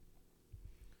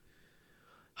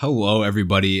Hello,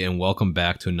 everybody, and welcome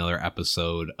back to another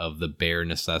episode of the Bare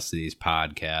Necessities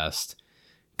podcast.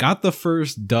 Got the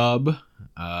first dub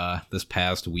this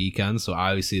past weekend, so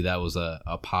obviously that was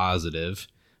a positive.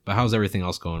 But how's everything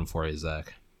else going for you,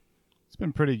 Zach? It's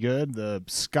been pretty good. The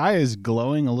sky is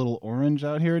glowing a little orange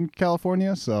out here in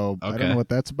California, so I don't know what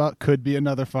that's about. Could be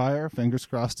another fire. Fingers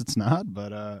crossed it's not.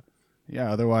 But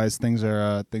yeah, otherwise things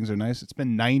are nice. It's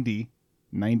been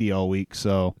 90 all week,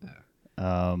 so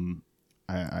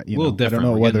a little different.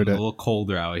 We're getting a little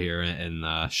colder out here in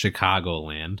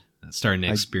Chicagoland. Starting to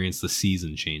experience the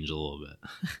season change a little bit.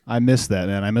 I miss that,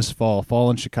 man. I miss fall. Fall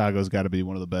in Chicago's got to be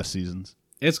one of the best seasons.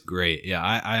 It's great. Yeah,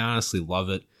 I honestly love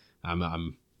it.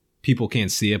 I'm people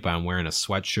can't see it, but I'm wearing a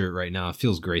sweatshirt right now. It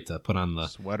feels great to put on the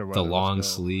long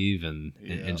sleeve and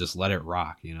just let it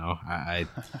rock. You know, I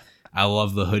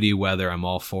love the hoodie weather. I'm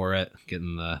all for it.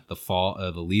 Getting the fall,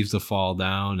 the leaves to fall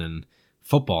down, and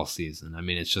football season. I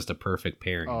mean, it's just a perfect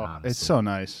pairing. Honestly. It's so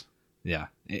nice. Yeah,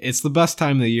 it's the best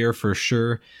time of the year for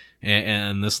sure.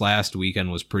 And this last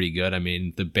weekend was pretty good. I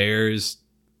mean, the Bears,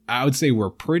 I would say,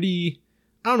 were pretty,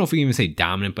 I don't know if we can even say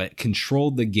dominant, but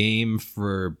controlled the game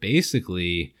for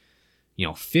basically,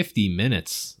 50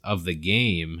 minutes of the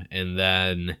game. And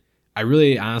then I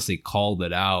really honestly called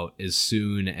it out as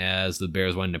soon as the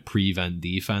Bears went into prevent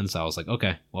defense. I was like,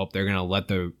 okay, well, they're going to let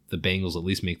the Bengals at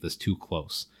least make this too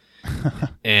close.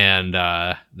 And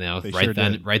right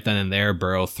then and there,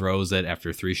 Burrow throws it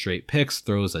after 3 straight picks,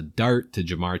 throws a dart to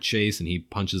Jamar Chase, and he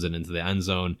punches it into the end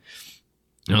zone.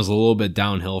 And it was a little bit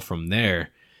downhill from there.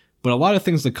 But a lot of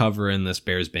things to cover in this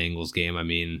Bears-Bengals game. I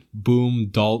mean, boom,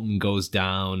 Dalton goes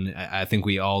down. I think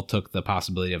we all took the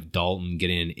possibility of Dalton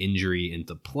getting an injury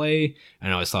into play.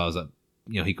 I always thought it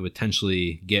was he could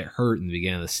potentially get hurt in the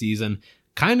beginning of the season.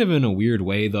 Kind of in a weird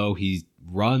way, though. He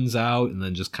runs out and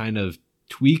then just kind of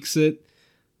tweaks it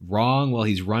wrong while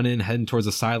he's running, heading towards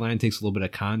the sideline, takes a little bit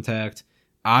of contact.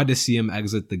 Odd to see him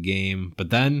exit the game.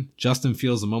 But then Justin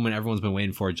Fields, the moment everyone's been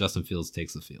waiting for, Justin Fields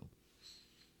takes the field.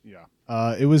 Yeah.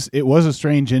 It was a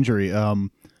strange injury.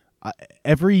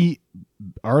 Every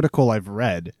article I've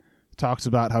read talks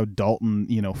about how Dalton,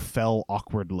 fell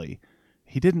awkwardly.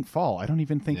 He didn't fall. I don't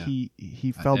even think he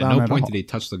fell down at all. At no point did he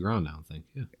touch the ground, I don't think.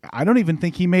 Yeah. I don't even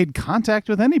think he made contact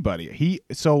with anybody.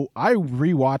 So I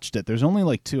rewatched it. There's only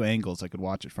like 2 angles I could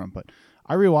watch it from, but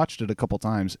I rewatched it a couple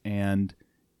times, and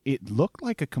it looked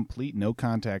like a complete no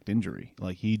contact injury.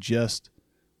 Like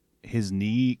his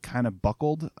knee kind of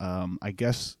buckled. I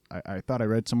guess I thought I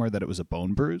read somewhere that it was a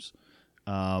bone bruise.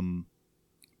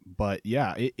 But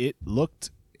yeah, it looked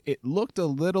a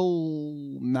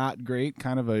little not great,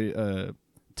 kind of a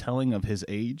telling of his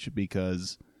age,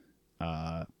 because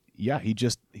he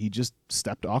just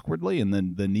stepped awkwardly, and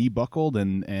then the knee buckled,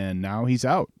 and now he's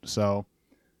out. So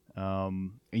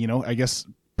I guess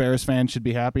Bears fans should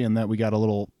be happy in that we got a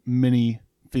little mini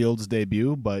Fields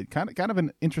debut, but kind of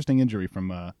an interesting injury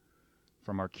from our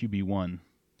QB1.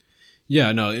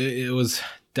 Yeah, no, it was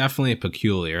definitely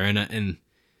peculiar, and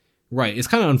right, it's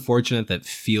kind of unfortunate that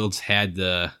Fields had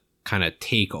to kind of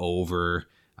take over,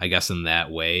 I guess, in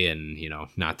that way, and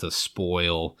not to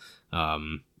spoil.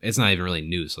 It's not even really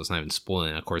news, so it's not even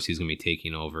spoiling. Of course, he's going to be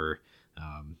taking over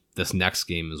this next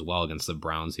game as well against the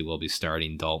Browns. He will be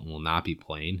starting. Dalton will not be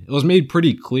playing. It was made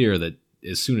pretty clear that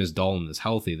as soon as Dalton is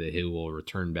healthy, that he will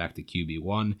return back to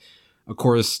QB1. Of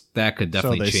course, that could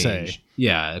definitely change. Say.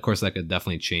 Yeah, of course, that could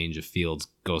definitely change if Fields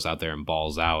goes out there and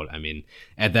balls out. I mean,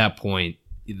 at that point,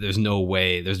 there's no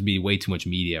way, there's be way too much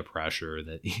media pressure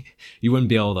that you wouldn't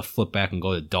be able to flip back and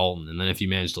go to Dalton. And then if you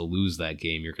manage to lose that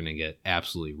game, you're going to get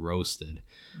absolutely roasted.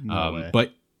 No way.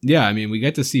 But yeah, I mean, we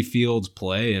get to see Fields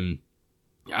play, and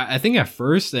I think at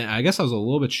first, and I guess I was a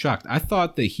little bit shocked. I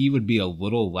thought that he would be a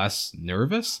little less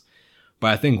nervous,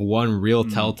 but I think one real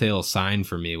telltale sign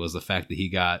for me was the fact that he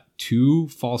got 2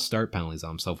 false start penalties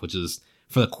on himself, which is,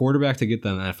 for the quarterback to get that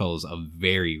in the NFL, is a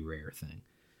very rare thing.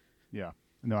 Yeah.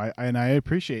 No, I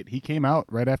appreciate he came out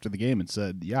right after the game and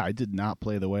said, yeah, I did not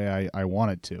play the way I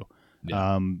wanted to.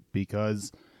 Yeah.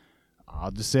 Because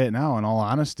I'll just say it now, in all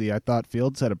honesty, I thought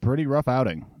Fields had a pretty rough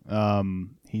outing.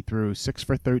 He threw 6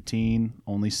 for 13,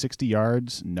 only 60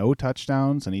 yards, no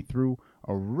touchdowns, and he threw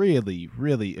a really,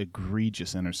 really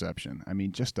egregious interception. I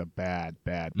mean, just a bad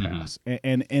pass.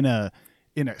 And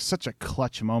in such a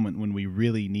clutch moment when we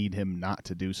really need him not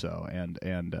to do so,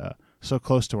 and so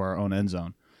close to our own end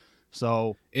zone.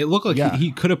 So it looked like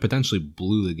he could have potentially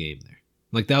blew the game there.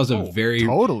 Like that was a very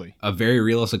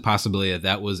realistic possibility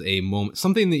that was a moment,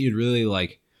 something that you'd really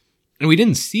like. And we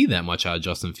didn't see that much out of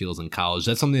Justin Fields in college.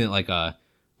 That's something that like a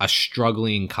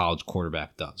struggling college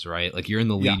quarterback does, right? Like you're in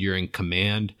the lead, you're in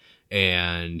command,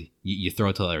 and you throw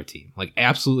it to the other team. Like,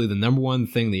 absolutely the number one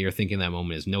thing that you're thinking in that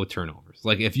moment is no turnovers.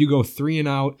 Like, if you go 3 and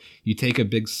out, you take a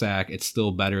big sack, it's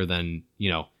still better than,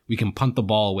 we can punt the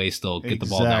ball away still, get the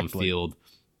ball downfield.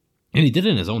 And he did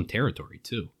it in his own territory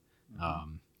too.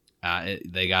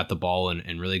 They got the ball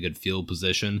in really good field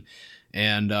position.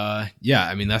 And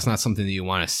that's not something that you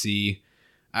want to see.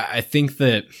 I think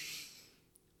that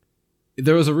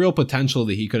there was a real potential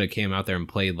that he could have came out there and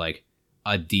played like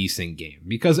a decent game,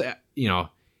 because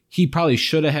he probably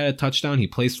should have had a touchdown. He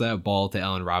placed that ball to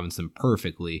Allen Robinson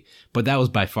perfectly, but that was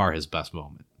by far his best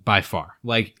moment, by far.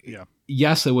 Like,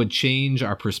 yes, it would change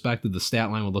our perspective. The stat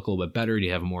line would look a little bit better. He'd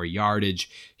have more yardage.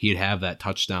 He'd have that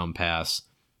touchdown pass,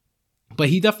 but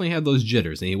he definitely had those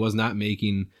jitters, and he was not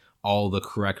making all the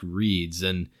correct reads.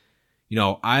 And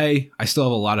I still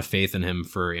have a lot of faith in him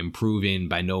for improving.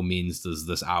 By no means does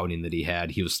this outing that he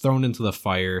had. He was thrown into the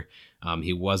fire.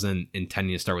 He wasn't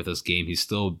intending to start with this game. He's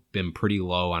still been pretty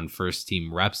low on first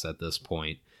team reps at this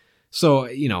point. So,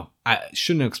 I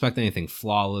shouldn't expect anything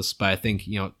flawless, but I think,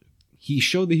 he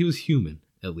showed that he was human,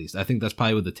 at least. I think that's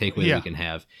probably what the takeaway we can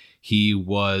have. He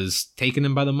was taken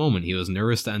in by the moment. He was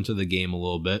nervous to enter the game a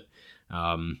little bit.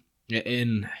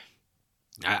 And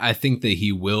I think that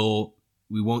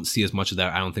we won't see as much of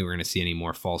that. I don't think we're going to see any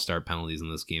more false start penalties in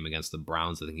this game against the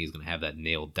Browns. I think he's going to have that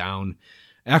nailed down.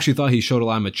 I actually thought he showed a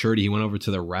lot of maturity. He went over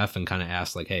to the ref and kind of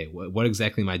asked, like, hey, what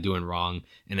exactly am I doing wrong?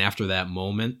 And after that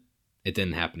moment, it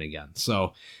didn't happen again.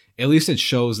 So at least it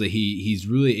shows that he's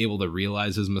really able to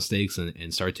realize his mistakes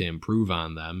and start to improve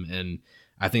on them. And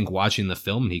I think watching the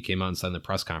film, he came out and said in the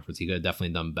press conference, he could have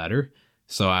definitely done better.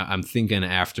 So I'm thinking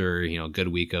after, a good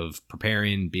week of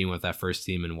preparing, being with that first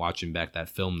team and watching back that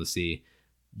film to see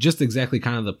just exactly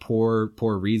kind of the poor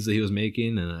reads that he was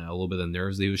making and a little bit of the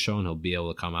nerves that he was showing, he'll be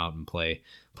able to come out and play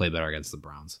better against the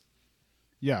Browns.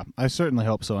 Yeah, I certainly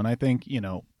hope so. And I think,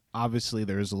 obviously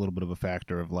there is a little bit of a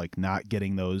factor of like not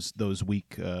getting those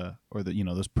week or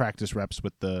those practice reps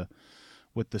with the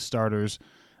starters.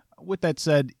 With that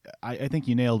said, I think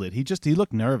you nailed it. He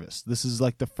looked nervous. This is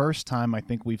like the first time I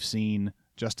think we've seen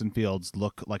Justin Fields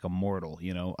look like a mortal.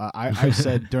 I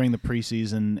said during the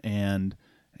preseason and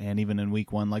even in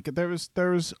week 1, like there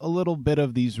was a little bit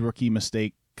of these rookie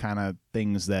mistake kind of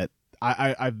things that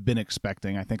I've been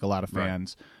expecting. I think a lot of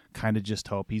fans kind of just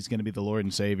hope he's going to be the Lord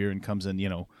and Savior and comes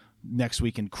in, next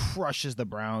week and crushes the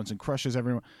Browns and crushes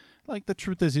everyone. Like, the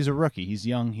truth is, he's a rookie. He's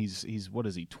young. He's what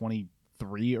is he,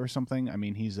 23 or something? I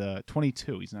mean, he's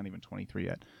 22. He's not even 23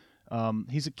 yet.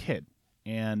 He's a kid,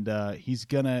 and he's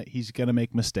gonna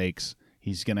make mistakes.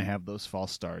 He's gonna have those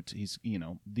false starts.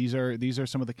 These are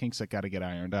some of the kinks that got to get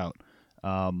ironed out.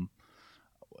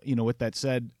 With that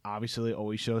said, obviously it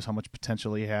always shows how much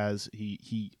potential he has.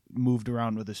 He moved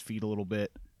around with his feet a little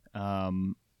bit.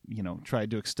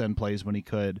 Tried to extend plays when he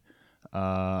could.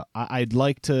 I'd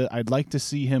like to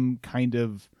see him kind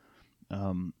of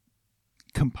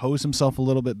compose himself a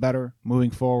little bit better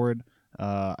moving forward.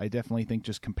 I definitely think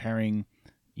just comparing,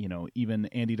 even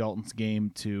Andy Dalton's game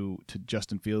to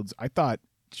Justin Fields, I thought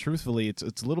truthfully it's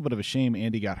a little bit of a shame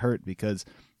Andy got hurt, because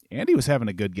Andy was having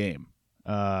a good game.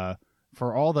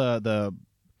 For all the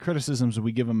criticisms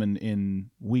we give him in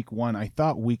week 1, I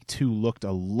thought week 2 looked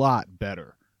a lot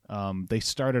better. They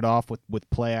started off with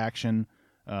play action.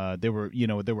 They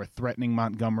were threatening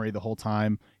Montgomery the whole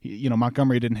time.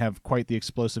 Montgomery didn't have quite the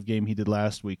explosive game he did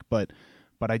last week, but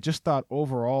I just thought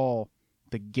overall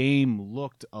the game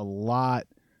looked a lot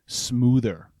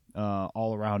smoother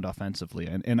all around offensively,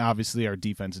 and obviously our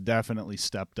defense definitely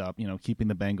stepped up. Keeping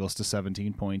the Bengals to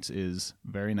 17 points is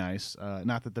very nice.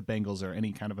 Not that the Bengals are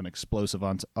any kind of an explosive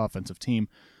offensive team,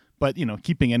 but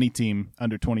keeping any team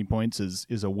under 20 points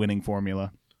is a winning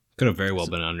formula. Could have very well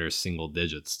been under single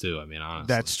digits too. I mean, honestly,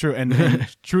 that's true, and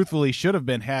truthfully should have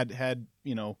been had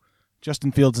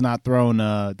Justin Fields not thrown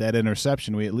that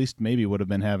interception. We at least maybe would have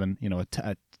been having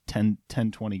a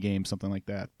 10-20 game, something like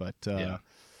that. But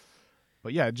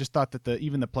yeah, I just thought that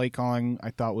even the play calling I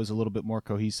thought was a little bit more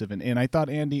cohesive, and I thought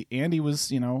Andy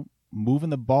was moving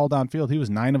the ball downfield. He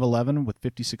was 9 of 11 with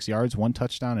 56 yards, 1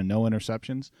 touchdown, and no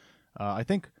interceptions. I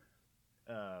think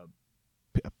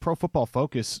Pro Football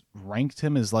Focus ranked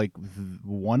him as like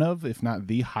one of, if not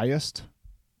the highest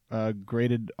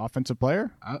graded offensive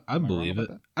player. I believe it.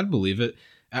 I'd believe it.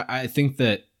 I think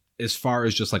that as far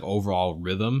as just like overall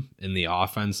rhythm in the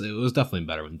offense, it was definitely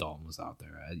better when Dalton was out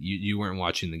there. You weren't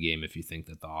watching the game if you think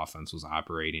that the offense was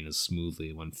operating as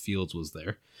smoothly when Fields was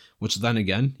there, which then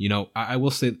again, I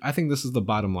will say, I think this is the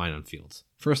bottom line on Fields.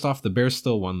 First off, the Bears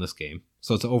still won this game,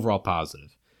 so it's overall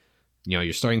positive.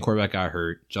 Your starting quarterback got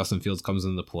hurt. Justin Fields comes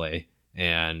into play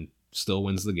and still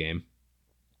wins the game.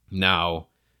 Now,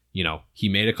 he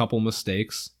made a couple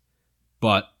mistakes,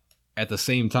 but at the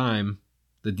same time,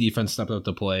 the defense stepped up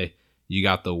to play. You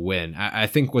got the win. I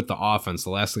think with the offense,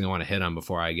 the last thing I want to hit on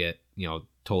before I get,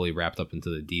 totally wrapped up into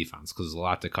the defense, because there's a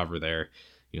lot to cover there.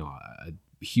 A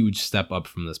huge step up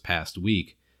from this past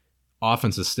week.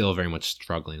 Offense is still very much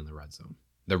struggling in the red zone.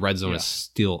 The red zone is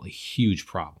still a huge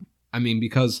problem. I mean,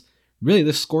 because really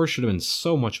this score should have been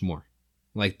so much more.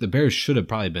 Like, the Bears should have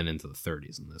probably been into the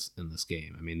 30s in this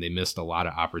game. I mean, they missed a lot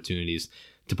of opportunities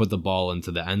to put the ball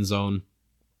into the end zone.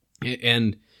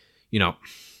 And,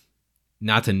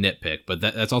 not to nitpick, but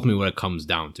that's ultimately what it comes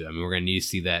down to. I mean, we're going to need to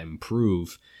see that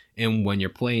improve. And when you're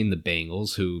playing the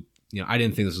Bengals, who, I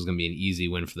didn't think this was going to be an easy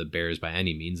win for the Bears by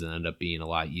any means, and ended up being a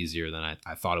lot easier than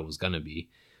I thought it was going to be.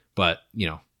 But,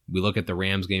 we look at the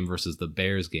Rams game versus the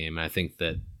Bears game, and I think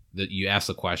that you ask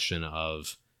the question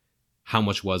of how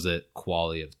much was it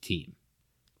quality of team.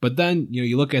 But then,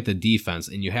 you look at the defense,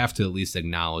 and you have to at least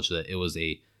acknowledge that it was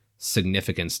a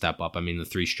significant step up. I mean, the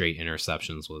 3 straight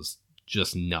interceptions was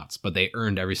just nuts, but they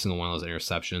earned every single one of those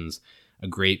interceptions. A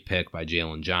great pick by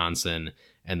Jalen Johnson,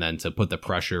 and then to put the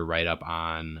pressure right up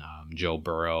on Joe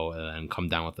Burrow and then come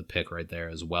down with the pick right there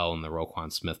as well in the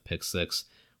Roquan Smith pick 6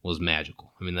 was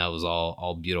magical. I mean, that was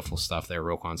all beautiful stuff there.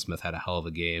 Roquan Smith had a hell of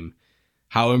a game.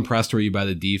 How impressed were you by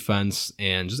the defense?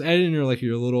 And just add in your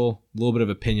little bit of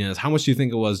opinion as how much do you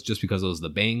think it was just because it was the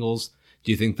Bengals?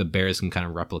 Do you think the Bears can kind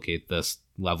of replicate this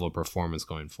level of performance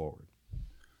going forward?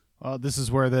 Well, this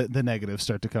is where the negatives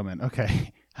start to come in.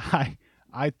 Okay.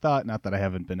 I thought, not that I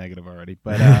haven't been negative already,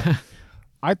 but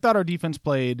I thought our defense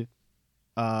played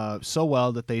so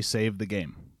well that they saved the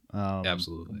game.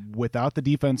 Absolutely. Without the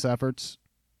defense efforts,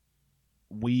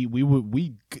 we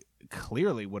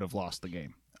clearly would have lost the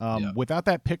game. Without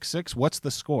that pick 6, what's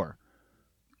the score?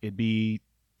 It'd be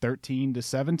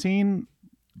 13-17.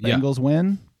 Bengals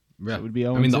win. Yeah. So it would be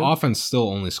 0-2. I mean, the offense still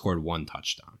only scored 1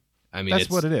 touchdown. I mean, that's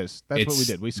what it is. That's what we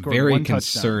did. We scored very 1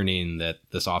 concerning that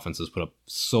this offense has put up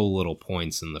so little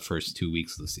points in the first 2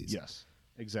 weeks of the season. Yes,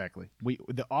 exactly.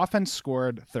 The offense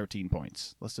scored 13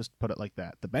 points. Let's just put it like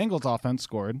that. The Bengals offense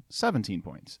scored 17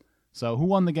 points. So who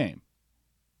won the game?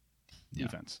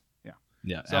 Defense.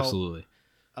 Yeah, so, absolutely.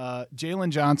 Jalen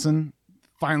Johnson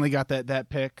finally got that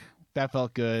pick. That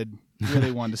felt good.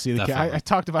 Really wanted to see the kid. I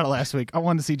talked about it last week. I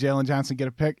wanted to see Jalen Johnson get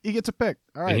a pick. He gets a pick.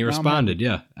 All right. And he responded,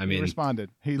 yeah. He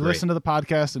responded. He listened to the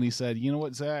podcast and he said, you know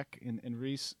what, Zach and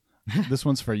Reese, this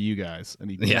one's for you guys. And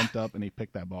he jumped up and he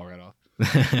picked that ball right off.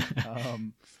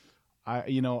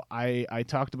 I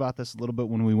talked about this a little bit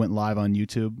when we went live on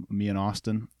YouTube, me and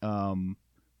Austin.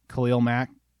 Khalil Mack,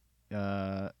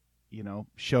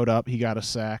 showed up. He got a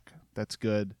sack. That's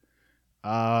good.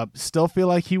 Still feel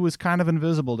like he was kind of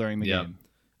invisible during the game.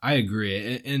 I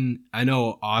agree. And I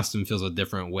know Austin feels a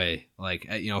different way. Like,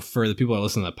 for the people that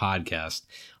listen to the podcast,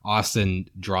 Austin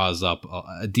draws up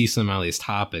a decent amount of these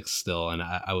topics still. And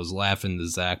I was laughing to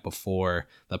Zach before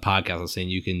the podcast. I was saying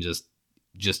you can just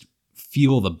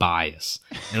feel the bias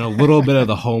and a little bit of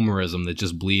the homerism that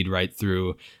just bleed right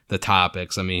through the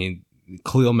topics. I mean,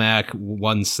 Khalil Mack,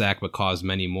 1 sack, but caused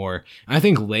many more. And I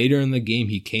think later in the game,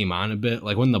 he came on a bit.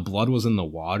 Like when the blood was in the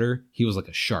water, he was like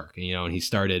a shark, and he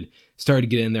started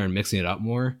getting in there and mixing it up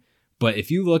more. But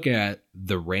if you look at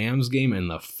the Rams game and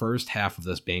the first half of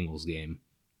this Bengals game,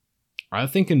 I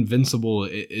think Invincible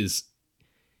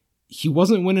he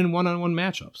wasn't winning one-on-one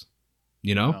matchups.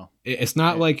 No. It's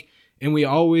not like, and we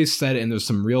always said it, and there's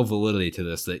some real validity to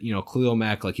this, that, Khalil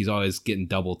Mack, like he's always getting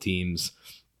double teams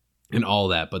and all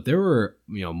that. But there were,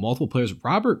 multiple players.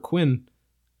 Robert Quinn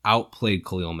outplayed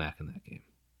Khalil Mack in that game.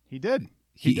 He did.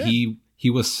 He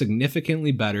was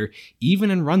significantly better, even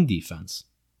in run defense.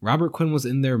 Robert Quinn was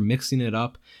in there mixing it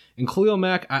up. And Khalil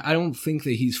Mack, I don't think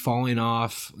that he's falling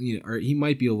off, or he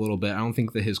might be a little bit. I don't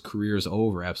think that his career is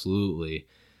over, absolutely.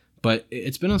 But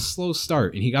it's been a slow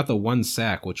start, and he got the 1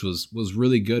 sack, which was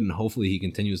really good, and hopefully he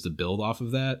continues to build off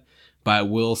of that. But I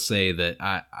will say that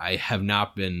I have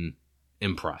not been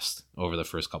impressed over the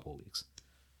first couple of weeks.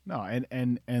 No,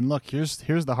 and look, here's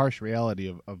the harsh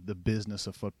reality of the business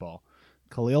of football.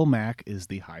 Khalil Mack is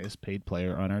the highest paid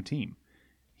player on our team.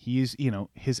 He's,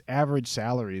 his average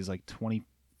salary is like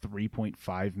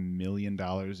 $23.5 million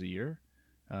a year.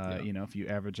 If you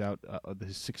average out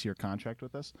his 6-year contract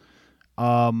with us,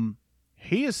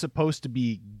 he is supposed to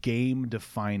be game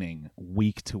defining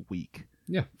week to week.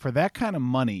 Yeah. For that kind of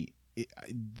money,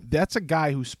 that's a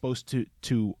guy who's supposed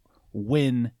to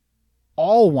win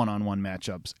all one-on-one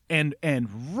matchups and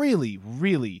really,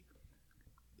 really,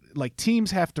 like,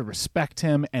 teams have to respect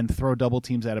him and throw double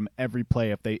teams at him every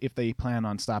play if they plan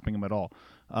on stopping him at all.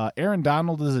 Aaron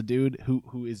Donald is a dude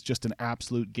who is just an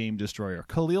absolute game destroyer.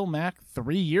 Khalil Mack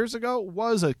 3 years ago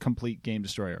was a complete game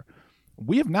destroyer.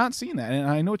 We have not seen that, and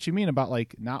I know what you mean about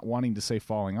like not wanting to say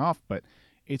falling off, but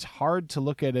it's hard to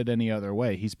look at it any other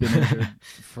way. He's been injured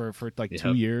for like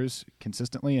 2 years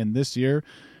consistently, and this year,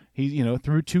 he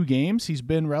through 2 games, he's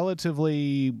been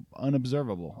relatively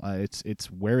unobservable.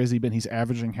 It's where has he been? He's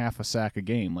averaging half a sack a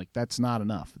game. Like that's not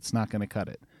enough. It's not going to cut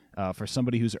it for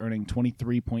somebody who's earning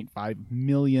 $23.5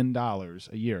 million a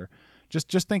year.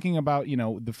 Just thinking about,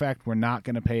 the fact we're not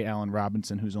going to pay Allen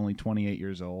Robinson, who's only 28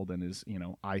 years old and is,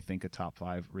 I think a top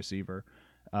 5 receiver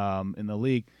in the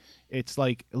league. It's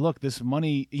like, look, this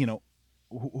money,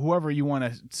 whoever you want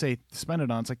to say spend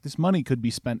it on, it's like this money could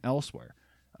be spent elsewhere.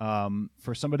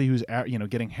 For somebody who's,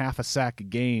 getting half a sack a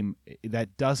game,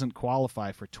 that doesn't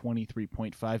qualify for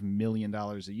 $23.5 million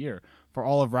a year. For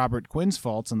all of Robert Quinn's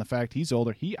faults and the fact he's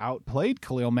older, he outplayed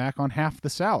Khalil Mack on half the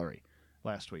salary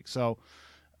last week. So,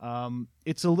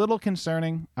 it's a little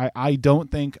concerning. I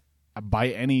don't think by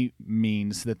any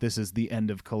means that this is the end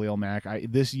of Khalil Mack.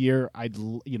 This year, I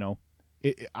do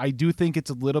think it's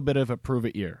a little bit of a prove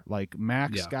it year. Like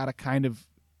Mack's got to kind of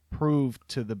prove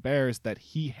to the Bears that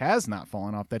he has not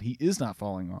fallen off, that he is not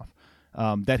falling off,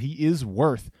 that he is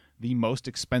worth the most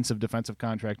expensive defensive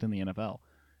contract in the NFL.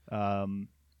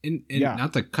 And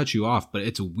not to cut you off, but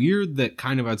it's weird that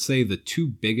kind of, I'd say the 2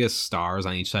 biggest stars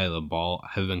on each side of the ball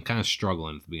have been kind of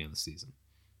struggling at the beginning of the season.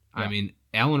 Yeah. I mean,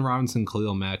 Allen Robinson,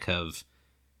 Khalil Mack have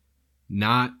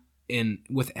not,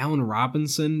 with Allen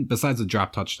Robinson, besides the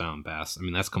drop touchdown pass, I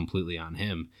mean, that's completely on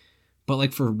him. But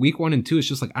like for week 1 and 2, it's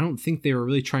just like, I don't think they were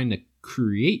really trying to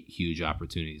create huge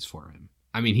opportunities for him.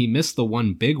 I mean, he missed the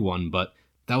one big one, but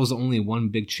that was the only one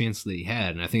big chance that he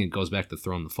had. And I think it goes back to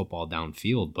throwing the football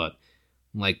downfield, but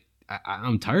like,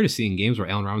 I'm tired of seeing games where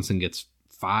Allen Robinson gets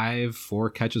 4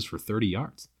 catches for 30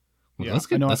 yards. Like,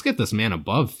 let's get this man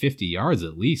above 50 yards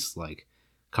at least. Like,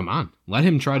 come on, let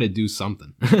him try to do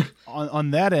something.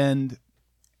 on that end,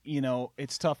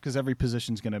 it's tough because every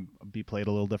position's going to be played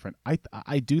a little different.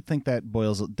 I do think that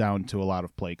boils down to a lot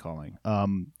of play calling.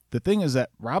 The thing is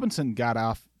that Robinson got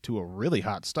off to a really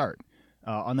hot start.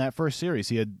 On that first series,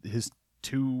 he had his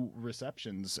 2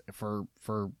 receptions for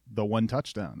the 1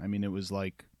 touchdown. I mean, it was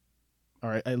like,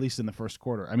 or at least in the first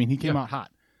quarter. I mean, he came out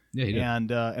hot. Yeah, he did.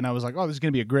 And I was like, oh, this is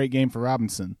going to be a great game for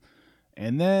Robinson.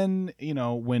 And then,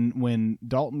 when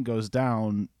Dalton goes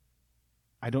down,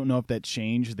 I don't know if that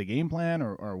changed the game plan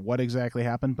or what exactly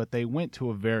happened, but they went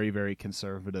to a very, very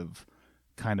conservative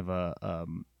kind of a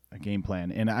game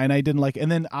plan. And I didn't like,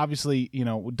 and then obviously,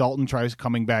 Dalton tries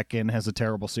coming back in, has a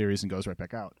terrible series and goes right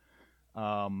back out.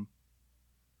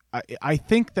 I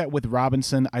think that with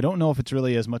Robinson, I don't know if it's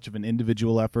really as much of an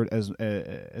individual effort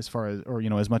as far as, or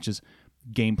as much as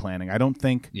game planning. I don't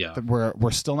think that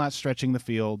we're still not stretching the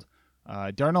field.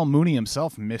 Darnell Mooney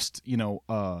himself missed, he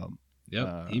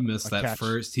missed that catch.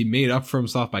 First. He made up for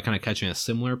himself by kind of catching a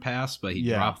similar pass, but he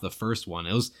dropped the first one.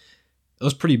 It was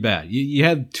pretty bad. You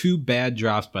had 2 bad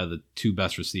drops by the 2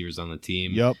 best receivers on the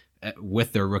team.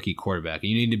 With their rookie quarterback.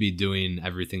 And you need to be doing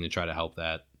everything to try to help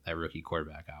that rookie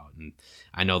quarterback out. And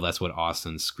I know that's what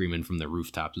Austin's screaming from the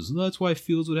rooftops is, that's why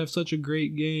Fields would have such a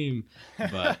great game.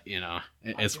 But,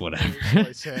 it's whatever.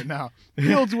 I say it now.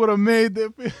 Fields would have made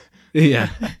the... Yeah.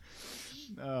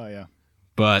 Oh, yeah.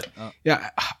 But,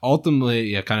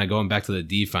 ultimately, kind of going back to the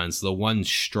defense, the one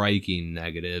striking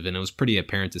negative, and it was pretty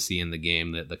apparent to see in the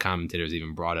game that the commentators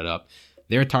even brought it up,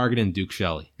 they're targeting Duke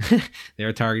Shelley.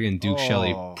 They're targeting Duke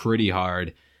Shelley pretty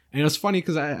hard. And it was funny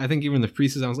because I think even in the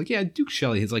preseason, I was like, yeah, Duke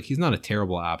Shelley, he's not a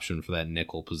terrible option for that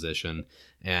nickel position.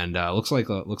 And looks like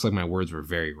my words were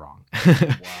very wrong.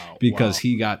 Because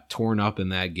he got torn up in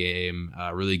that game,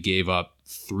 really gave up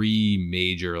 3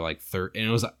 major, and it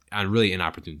was on really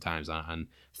inopportune times on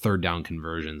 3rd down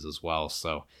conversions as well.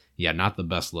 So, yeah, not the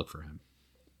best look for him.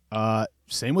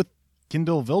 Same with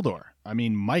Kindle Vildor. I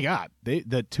mean, my God,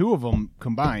 the 2 of them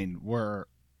combined were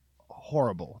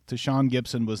horrible. Tashawn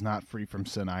Gibson was not free from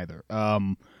sin either,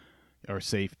 or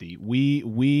safety.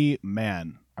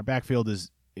 Man, our backfield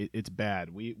it's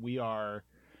bad. We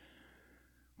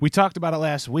talked about it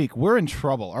last week. We're in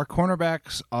trouble. Our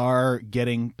cornerbacks are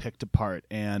getting picked apart,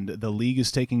 and the league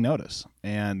is taking notice.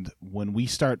 And when we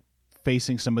start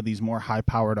facing some of these more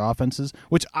high-powered offenses,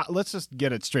 which let's just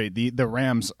get it straight, the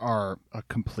Rams are a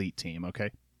complete team. Okay.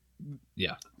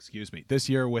 Yeah. Excuse me. This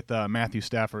year with Matthew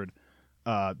Stafford.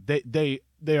 They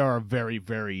are a very,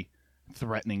 very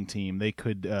threatening team. They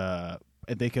could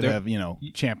have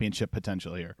championship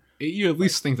potential here. You at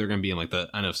least think they're going to be in the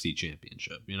NFC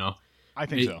Championship, I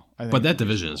think so. But that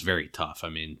division is very tough. I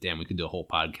mean, damn, we could do a whole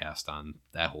podcast on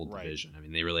that whole division. I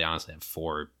mean, they really honestly have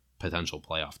 4 potential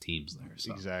playoff teams there.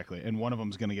 So. Exactly. And one of them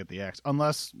is going to get the X.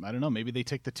 Unless, I don't know, maybe they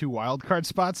take the 2 wild card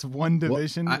spots of one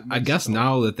division. Well, I guess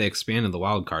now that they expanded the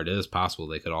wild card, it is possible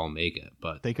they could all make it.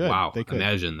 But they could. Wow, they could.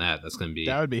 Imagine that. That's going to be...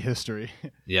 That would be history.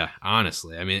 Yeah,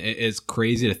 honestly. I mean, it's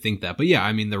crazy to think that. But yeah,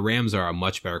 I mean, the Rams are a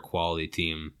much better quality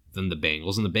team than the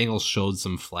Bengals. And the Bengals showed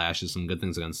some flashes, some good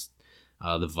things against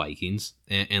the Vikings.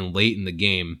 And late in the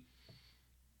game,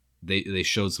 they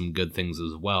showed some good things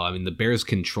as well. I mean, the Bears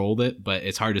controlled it, but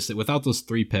it's hard to say. Without those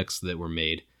 3 picks that were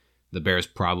made, the Bears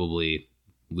probably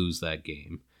lose that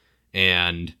game.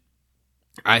 And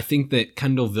I think that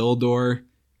Kendall Vildor,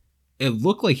 it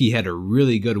looked like he had a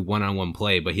really good one-on-one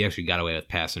play, but he actually got away with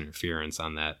pass interference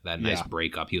on that nice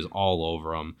breakup. He was all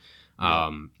over him.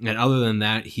 And other than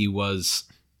that, he was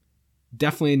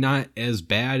definitely not as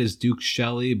bad as Duke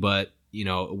Shelley, but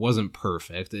it wasn't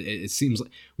perfect. It seems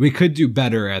like we could do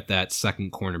better at that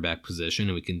second cornerback position,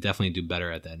 and we can definitely do better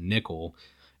at that nickel.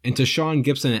 And Tashawn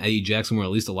Gibson and Eddie Jackson were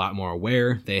at least a lot more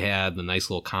aware. They had the nice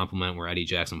little compliment where Eddie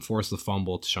Jackson forced the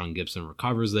fumble, Tashawn Gibson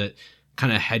recovers it.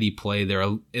 Kind of heady play. They're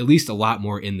at least a lot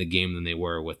more in the game than they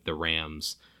were with the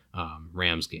Rams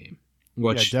game.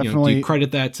 Which, definitely. Do you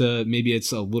credit that to maybe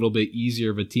it's a little bit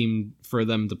easier of a team for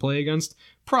them to play against?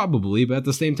 Probably, but at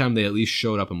the same time, they at least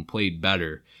showed up and played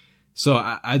better. So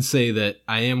I'd say that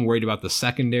I am worried about the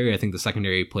secondary. I think the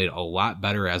secondary played a lot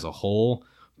better as a whole.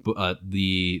 But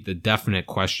the definite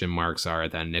question marks are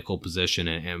at that nickel position,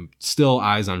 and still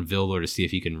eyes on Vildor to see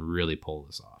if he can really pull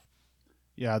this off.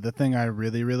 Yeah, the thing I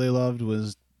really, really loved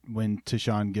was when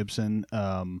Tashawn Gibson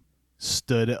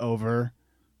stood over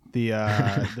the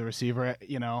receiver,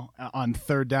 on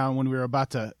 3rd down when we were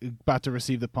about to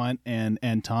receive the punt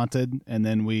and taunted, and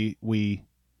then we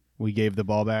gave the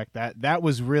ball back. That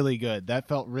was really good. That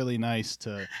felt really nice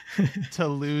to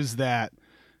lose that.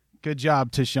 Good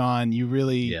job, Tashawn. You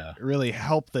really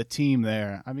helped the team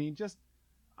there. I mean,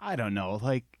 I don't know,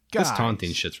 like, guys. This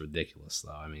taunting shit's ridiculous,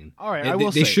 though. I mean, all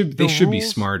right, they should be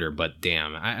smarter, but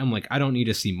damn, I'm like, I don't need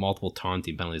to see multiple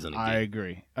taunting penalties in a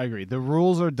game. I agree. The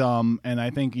rules are dumb, and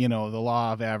I think the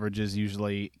law of averages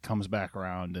usually comes back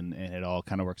around, and it all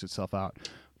kind of works itself out.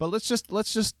 But let's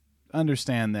just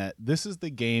understand that this is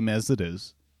the game as it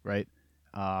is, right?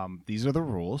 These are the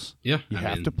rules. Yeah, you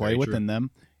have to play within them.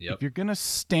 Yep. If you're gonna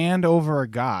stand over a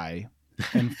guy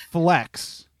and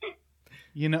flex,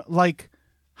 like,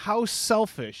 how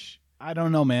selfish. I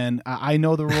don't know, man. I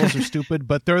know the rules are stupid,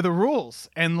 but they're the rules.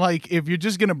 And, like, if you're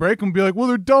just going to break them and be like, well,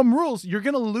 they're dumb rules, you're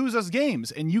going to lose us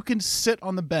games. And you can sit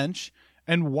on the bench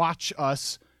and watch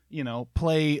us,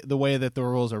 play the way that the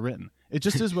rules are written. It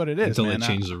just is what it is. Until they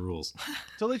change the rules.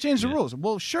 Till they change the rules.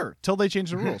 Well, sure. Till they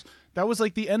change the rules. That was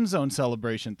like the end zone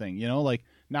celebration thing, like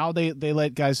now they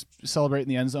let guys celebrate in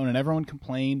the end zone, and everyone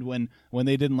complained when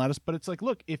they didn't let us. But it's like,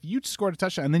 look, if you scored a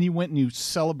touchdown and then you went and you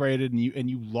celebrated and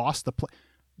you lost the play,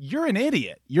 you're an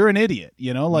idiot. You're an idiot.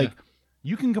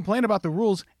 You can complain about the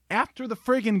rules after the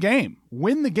friggin' game.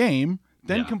 Win the game,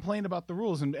 then complain about the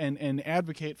rules and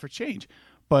advocate for change.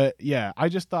 But yeah, I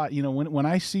just thought, when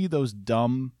I see those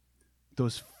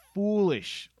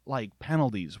foolish, like,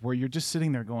 penalties where you're just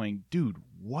sitting there going, dude,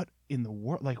 what in the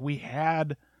world? Like, we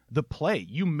had the play.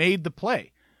 You made the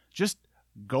play. Just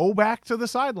go back to the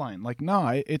sideline. Like,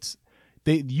 no,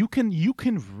 you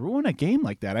can ruin a game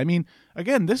like that. I mean,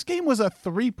 again, this game was a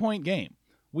 3-point game.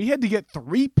 We had to get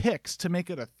 3 picks to make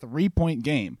it a 3-point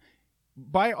game.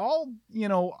 By all,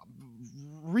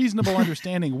 reasonable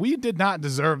understanding, we did not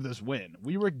deserve this win.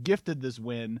 We were gifted this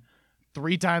win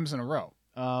 3 times in a row.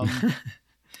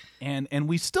 And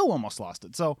we still almost lost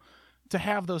it. So to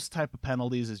have those type of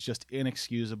penalties is just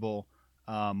inexcusable.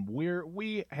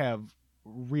 We have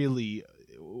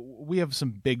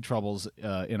some big troubles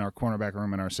in our cornerback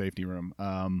room and our safety room.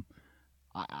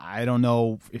 I don't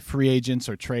know if free agents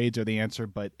or trades are the answer,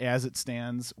 but as it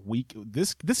stands,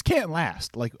 this can't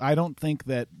last. Like, I don't think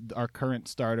that our current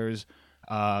starters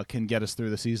can get us through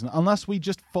the season unless we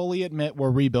just fully admit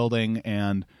we're rebuilding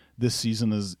and this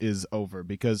season is over,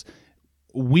 because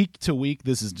week to week,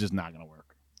 this is just not going to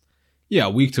work. Yeah,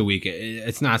 week to week,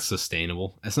 it's not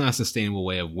sustainable. It's not a sustainable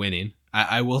way of winning.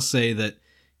 I will say that,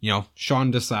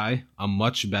 Sean Desai, a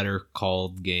much better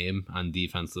called game on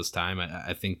defense this time.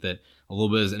 I think that a little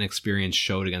bit of inexperience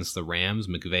showed against the Rams.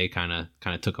 McVay kind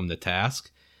of took him to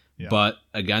task. Yeah. But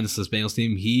against this Bengals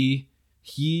team, he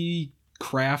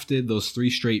crafted those 3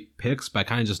 straight picks by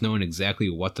kind of just knowing exactly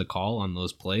what to call on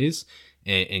those plays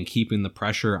and keeping the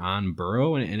pressure on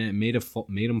Burrow, and it made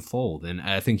him fold. And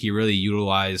I think he really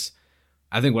utilized.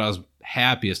 I think what I was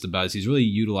happiest about is he's really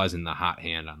utilizing the hot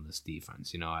hand on this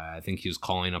defense. I think he was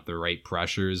calling up the right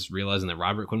pressures, realizing that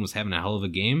Robert Quinn was having a hell of a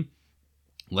game.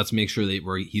 Let's make sure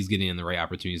that he's getting in the right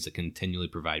opportunities to continually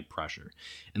provide pressure.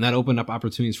 And that opened up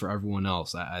opportunities for everyone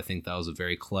else. I think that was a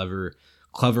very clever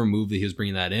move that he was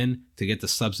bringing that in to get the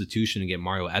substitution and get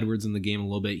Mario Edwards in the game a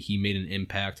little bit. He made an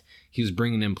impact. He was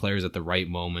bringing in players at the right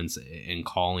moments and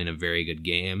calling a very good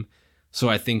game. So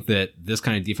I think that this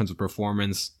kind of defensive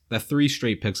performance, that 3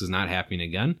 straight picks is not happening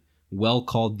again.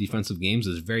 Well-called defensive games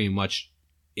is very much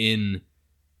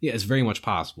it's very much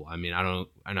possible. I mean, I'm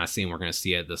not saying we're going to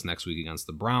see it this next week against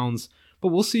the Browns, but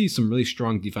we'll see some really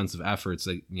strong defensive efforts,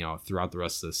 throughout the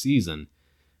rest of the season.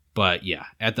 But yeah,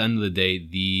 at the end of the day,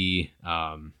 the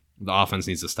offense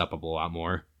needs to step up a lot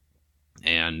more.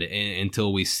 And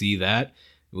until we see that,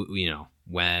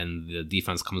 when the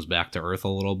defense comes back to earth a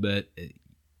little bit,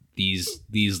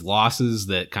 these losses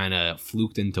that kind of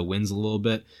fluked into wins a little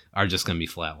bit are just going to be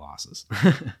flat losses.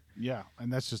 Yeah,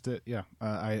 and that's just it. Yeah,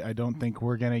 I don't think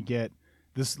we're going to get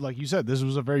this. Like you said, this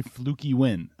was a very fluky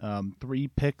win. 3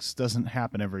 picks doesn't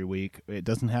happen every week. It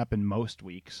doesn't happen most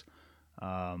weeks.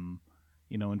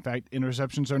 In fact,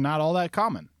 interceptions are not all that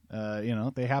common.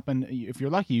 They happen. If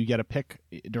you're lucky, you get a pick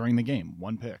during the game,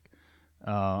 1 pick,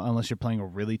 unless you're playing a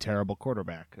really terrible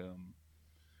quarterback.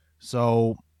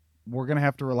 So we're going to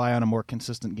have to rely on a more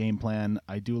consistent game plan.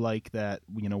 I do like that,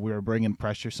 we're bringing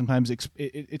pressure. Sometimes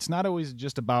it's not always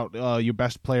just about your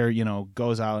best player,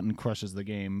 goes out and crushes the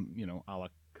game, a la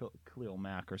Khalil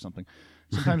Mack or something.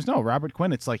 Sometimes no, Robert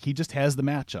Quinn, it's like he just has the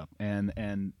matchup and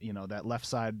that left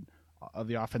side of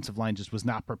the offensive line just was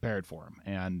not prepared for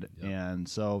him. And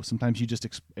so sometimes you just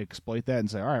exploit that and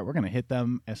say, all right, we're going to hit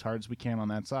them as hard as we can on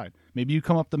that side. Maybe you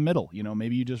come up the middle,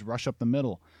 maybe you just rush up the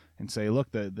middle and say,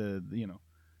 look, the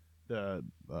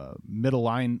middle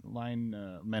line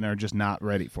men are just not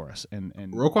ready for us. And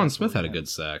Roquan Smith had a good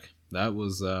sack. That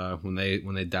was when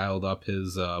they dialed up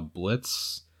his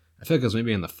blitz. I feel like it was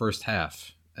maybe in the first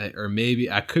half, or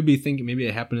maybe I could be thinking maybe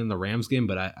it happened in the Rams game,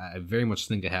 but I very much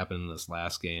think it happened in this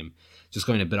last game. Just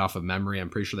going a bit off of memory, I'm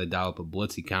pretty sure they dialed up a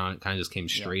blitz. He kind of just came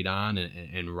straight on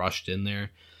and rushed in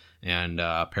there, and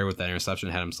paired with that interception,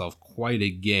 had himself quite a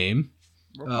game.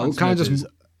 Kind of just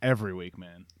every week,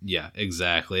 man. Yeah,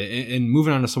 exactly. And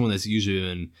moving on to someone that's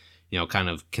usually been, kind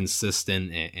of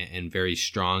consistent and very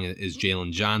strong is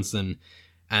Jalen Johnson.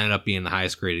 Ended up being the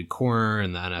highest graded corner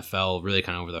in the NFL, really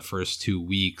kind of over the first 2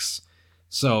 weeks.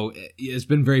 So it's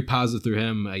been very positive through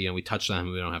him. We touched on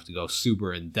him. We don't have to go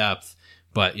super in depth,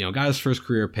 but got his first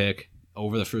career pick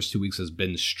over the first 2 weeks has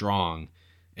been strong.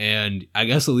 And I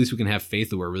guess at least we can have faith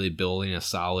that we're really building a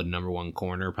solid number 1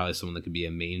 corner, probably someone that could be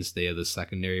a mainstay of the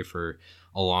secondary for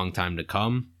a long time to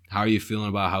come. How are you feeling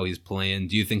about how he's playing?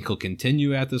 Do you think he'll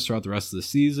continue at this throughout the rest of the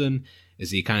season?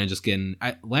 Is he kind of just getting...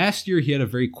 last year he had a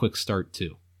very quick start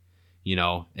too,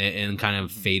 and kind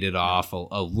of faded off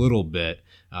a little bit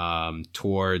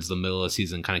towards the middle of the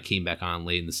season, kind of came back on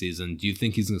late in the season. Do you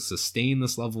think he's going to sustain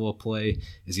this level of play?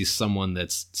 Is he someone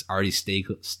that's already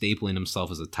stapling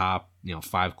himself as a top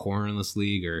 5 corner in this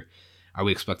league, or are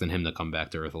we expecting him to come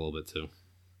back to earth a little bit too?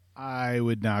 I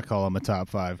would not call him a top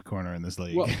 5 corner in this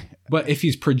league. Well, but if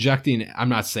he's projecting, I'm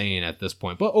not saying at this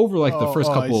point, but over the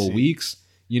first couple of weeks,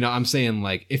 I'm saying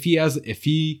like if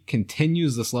he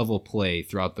continues this level of play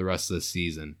throughout the rest of the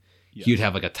season, he'd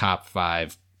have like a top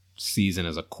 5 season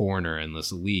as a corner in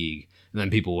this league, and then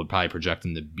people would probably project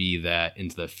him to be that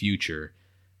into the future.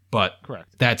 But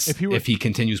correct. That's if he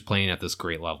continues playing at this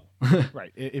great level.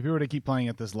 Right. If he were to keep playing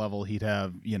at this level, he'd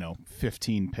have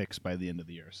 15 picks by the end of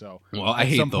the year. So well, I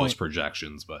hate those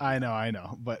projections, but I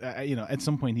know. But at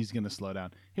some point he's going to slow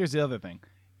down. Here's the other thing.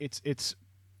 It's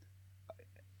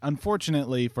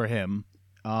unfortunately for him,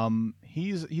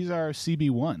 he's our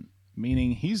CB1,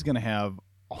 meaning he's going to have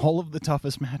all of the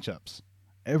toughest matchups.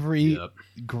 Every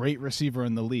great receiver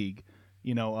in the league,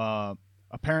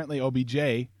 apparently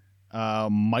OBJ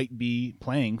might be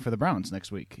playing for the Browns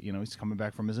next week. He's coming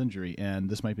back from his injury, and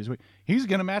this might be his week. He's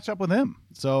going to match up with him.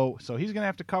 So he's going to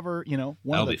have to cover,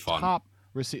 one of the top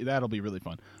receivers. That'll be really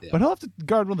fun. Yeah. But he'll have to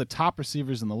guard one of the top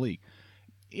receivers in the league.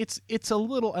 It's a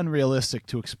little unrealistic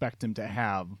to expect him to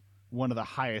have one of the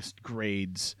highest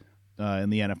grades in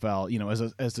the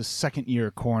NFL, as a second-year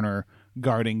corner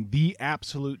guarding the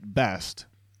absolute best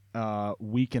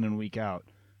week in and week out.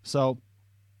 So,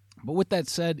 but with that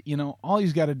said, all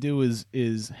he's got to do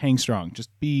is hang strong. Just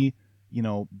be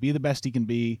the best he can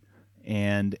be,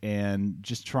 and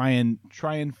just try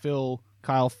and fill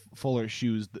Kyle Fuller's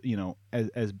shoes,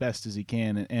 as best as he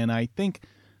can. And I think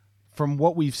from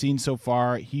what we've seen so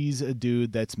far, he's a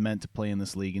dude that's meant to play in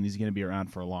this league, and he's going to be around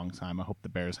for a long time. I hope the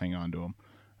Bears hang on to him.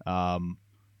 I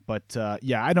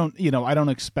don't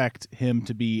expect him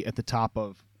to be at the top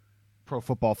of Pro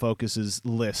Football Focus's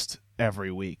list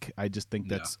every week. I just think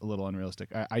that's a little unrealistic.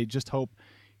 I just hope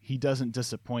he doesn't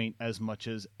disappoint as much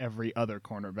as every other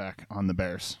cornerback on the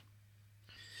Bears.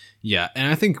 Yeah,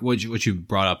 and I think what you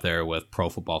brought up there with Pro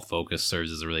Football Focus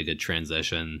serves as a really good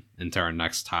transition into our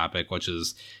next topic, which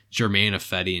is Germain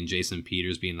Ifedi and Jason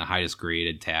Peters being the highest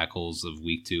graded tackles of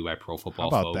Week 2 by Pro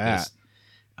Football Focus.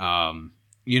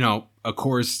 That? Of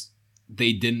course,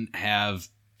 they didn't have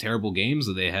terrible games,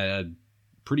 but they had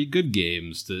pretty good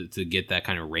games to get that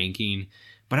kind of ranking.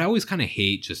 But I always kind of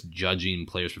hate just judging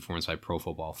players' performance by Pro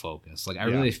Football Focus. Like, I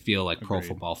really feel like Pro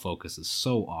Football Focus is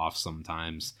so off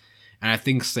sometimes. And I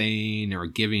think saying or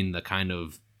giving the kind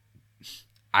of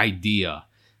idea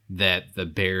that the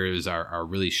Bears are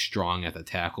really strong at the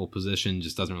tackle position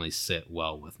just doesn't really sit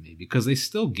well with me, because they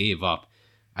still gave up,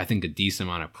 I think, a decent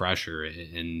amount of pressure.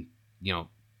 And,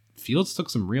 Fields took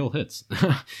some real hits.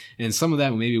 And some of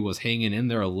that maybe was hanging in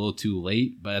there a little too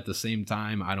late. But at the same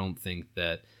time, I don't think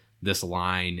that this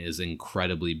line is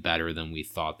incredibly better than we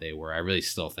thought they were. I really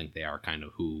still think they are kind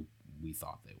of who we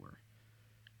thought they were.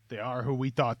 They are who we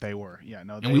thought they were. Yeah,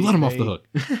 no, and we let them off the hook.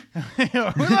 We let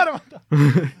them off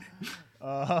the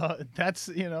hook. That's,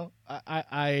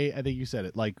 I think you said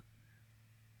it. Like,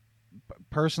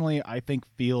 personally, I think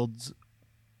Fields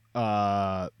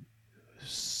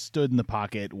stood in the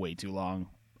pocket way too long.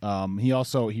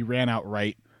 He ran out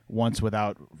right once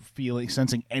without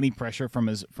sensing any pressure from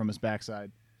his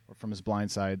backside or from his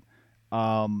blind side.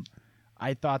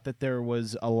 I thought that there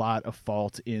was a lot of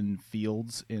fault in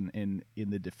Fields in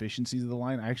the deficiencies of the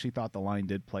line. I actually thought the line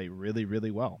did play really,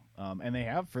 really well. And they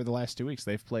have for the last 2 weeks.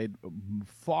 They've played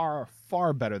far,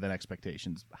 far better than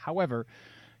expectations. However,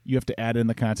 you have to add in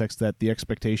the context that the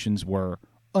expectations were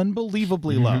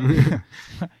unbelievably low.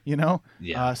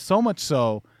 Yeah. So much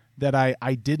so that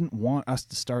I didn't want us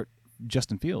to start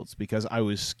Justin Fields because I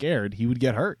was scared he would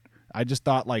get hurt. I just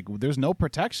thought, like, there's no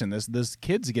protection. This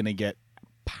kid's going to get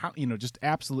just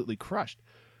absolutely crushed.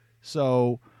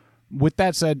 So with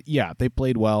that said, yeah, they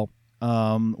played well.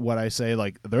 What I say,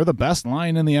 like, they're the best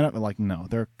line in the NFL. Like, no,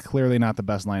 they're clearly not the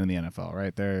best line in the NFL,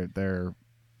 right? They're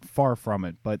far from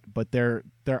it, but they're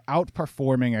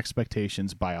outperforming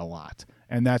expectations by a lot,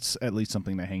 and that's at least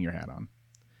something to hang your hat on.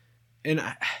 And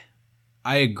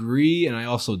I agree, and I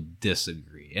also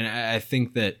disagree. And I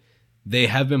think that they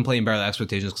have been playing better than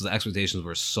expectations because the expectations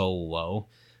were so low.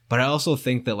 But I also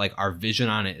think that, like, our vision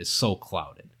on it is so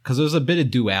clouded because there's a bit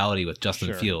of duality with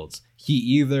Justin Fields.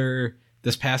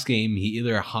 This past game, he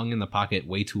either hung in the pocket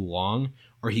way too long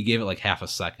or he gave it like half a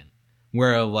second.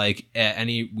 Where, like,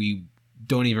 we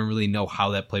don't even really know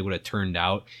how that play would have turned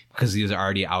out because he was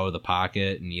already out of the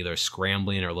pocket and either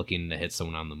scrambling or looking to hit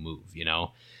someone on the move,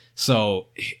 So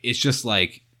it's just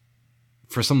like,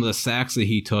 for some of the sacks that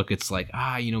he took, it's like,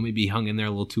 maybe he hung in there a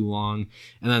little too long.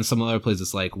 And then some other plays,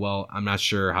 it's like, well, I'm not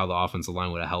sure how the offensive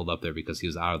line would have held up there because he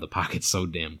was out of the pocket so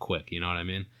damn quick. You know what I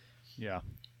mean? Yeah.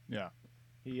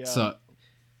 So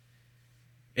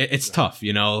it's tough,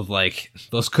 like,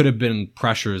 those could have been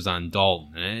pressures on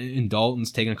Dalton. And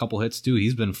Dalton's taken a couple hits too.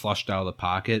 He's been flushed out of the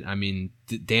pocket. I mean,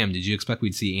 damn, did you expect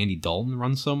we'd see Andy Dalton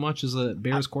run so much as a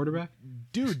Bears quarterback?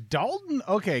 Dude, Dalton,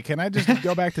 okay, can I just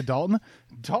go back to Dalton?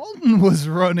 Dalton was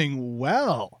running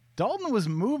well. Dalton was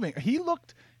moving. He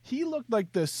looked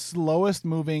like the slowest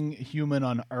moving human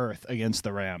on earth against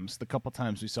the Rams the couple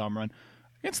times we saw him run.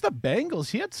 Against the Bengals,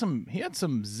 he had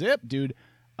some zip, dude.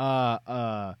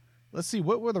 Let's see,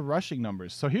 what were the rushing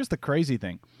numbers? So here's the crazy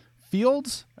thing.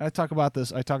 Fields, I talked about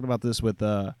this with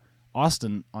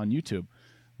Austin on YouTube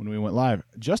when we went live.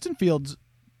 Justin Fields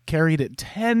carried it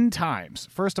 10 times.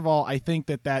 First of all, I think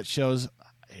that shows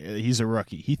he's a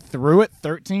rookie. He threw it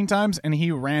 13 times and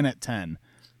he ran it 10.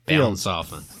 Balance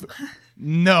often.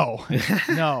 No.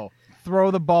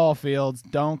 Throw the ball, Fields.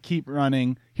 Don't keep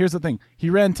running. Here's the thing. He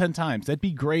ran 10 times. That'd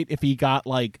be great if he got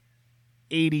like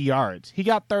 80 yards. He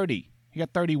got 30. He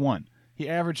got 31. He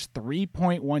averaged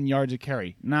 3.1 yards a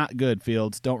carry. Not good,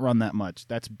 Fields. Don't run that much.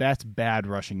 That's bad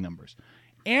rushing numbers.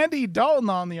 Andy Dalton,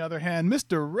 on the other hand,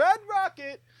 Mr. Red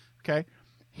Rocket, okay,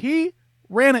 he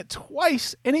ran it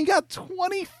twice, and he got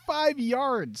 25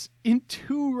 yards in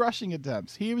 2 rushing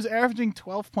attempts. He was averaging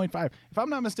 12.5. If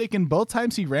I'm not mistaken, both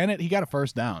times he ran it, he got a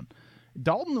first down.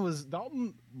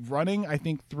 Dalton running, I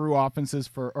think, through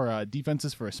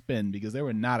defenses for a spin because they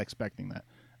were not expecting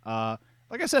that.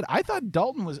 Like I said, I thought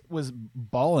Dalton was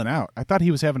balling out. I thought he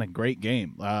was having a great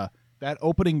game. That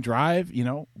opening drive,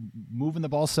 moving the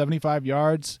ball 75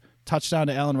 yards, touchdown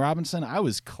to Allen Robinson, I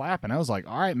was clapping. I was like,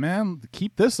 all right, man,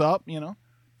 keep this up,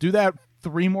 do that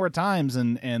 3 more times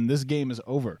and this game is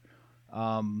over.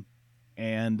 And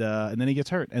then he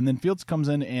gets hurt. And then Fields comes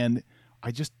in and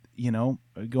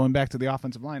going back to the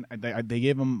offensive line, they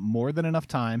gave him more than enough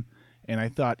time, and I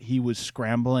thought he was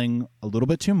scrambling a little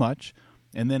bit too much.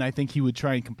 And then I think he would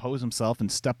try and compose himself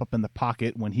and step up in the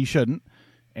pocket when he shouldn't.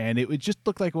 And it would just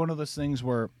look like one of those things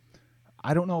where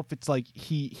I don't know if it's like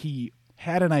he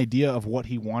had an idea of what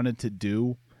he wanted to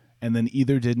do and then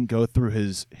either didn't go through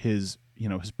his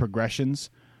progressions,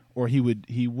 or he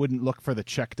wouldn't look for the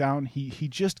check down. He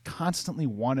just constantly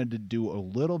wanted to do a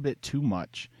little bit too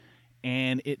much,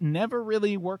 and it never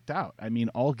really worked out. I mean,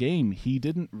 all game he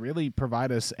didn't really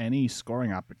provide us any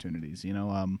scoring opportunities.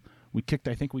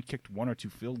 I think we kicked 1 or 2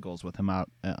 field goals with him out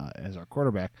as our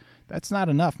quarterback. That's not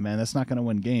enough, man. That's not going to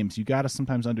win games. You got to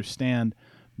sometimes understand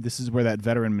this is where that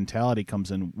veteran mentality comes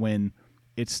in, when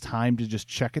it's time to just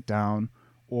check it down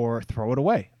or throw it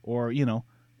away, or,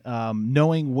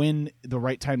 knowing when the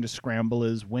right time to scramble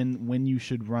is, when you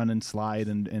should run and slide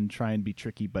and try and be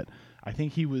tricky. But I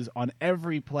think he was on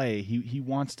every play. He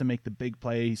wants to make the big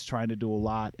play. He's trying to do a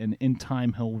lot, and in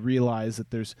time he'll realize that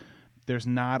there's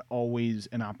not always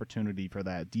an opportunity for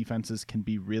that. Defenses can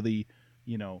be really,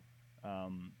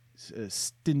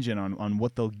 stingent on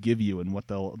what they'll give you and what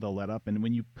they'll let up. And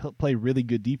when you play really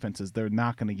good defenses, they're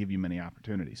not going to give you many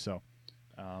opportunities. So,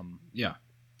 yeah.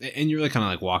 And you really kind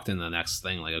of like walked into the next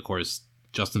thing. Like, of course,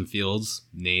 Justin Fields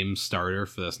named starter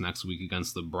for this next week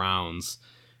against the Browns.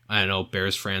 I know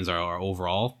Bears fans are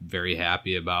overall very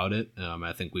happy about it.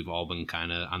 I think we've all been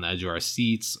kind of on the edge of our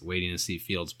seats waiting to see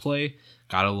Fields play.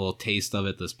 Got a little taste of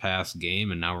it this past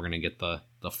game, and now we're going to get the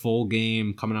full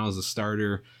game coming out as a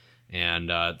starter. And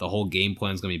the whole game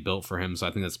plan is going to be built for him. So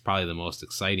I think that's probably the most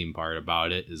exciting part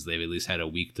about it, is they've at least had a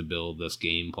week to build this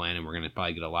game plan, and we're going to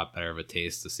probably get a lot better of a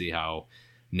taste to see how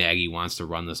Nagy wants to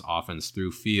run this offense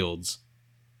through Fields.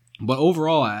 But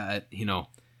overall,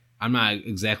 I'm not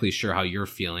exactly sure how you're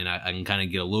feeling. I can kind of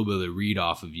get a little bit of the read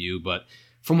off of you, but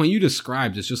from what you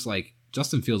described, it's just like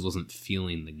Justin Fields wasn't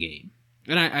feeling the game.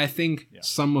 And I think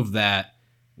some of that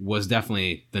was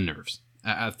definitely the nerves.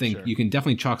 I think you can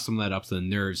definitely chalk some of that up to the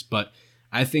nerves, but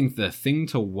I think the thing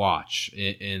to watch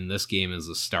in this game is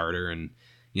the starter, and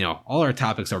all our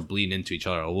topics are bleeding into each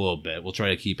other a little bit. We'll try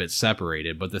to keep it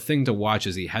separated, but the thing to watch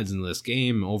as he heads into this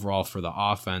game overall for the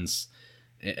offense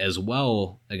as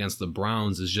well against the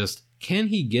Browns is just, can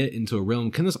he get into a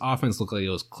rhythm? Can this offense look like it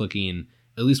was clicking,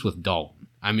 at least with Dalton?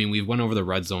 I mean, we've went over the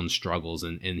red zone struggles,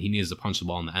 and he needs to punch the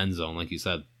ball in the end zone. Like you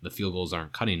said, the field goals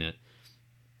aren't cutting it.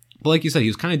 But like you said, he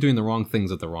was kind of doing the wrong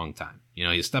things at the wrong time.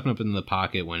 He's stepping up into the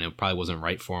pocket when it probably wasn't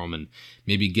right for him, and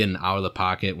maybe getting out of the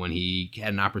pocket when he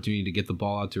had an opportunity to get the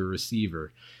ball out to a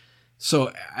receiver.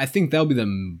 So I think that'll be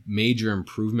the major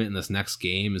improvement in this next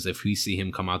game, is if we see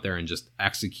him come out there and just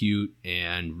execute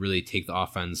and really take the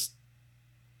offense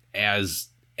as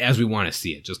we want to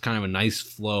see it. Just kind of a nice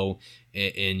flow,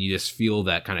 and you just feel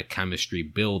that kind of chemistry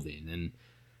building. And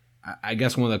I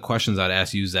guess one of the questions I'd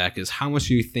ask you, Zach, is how much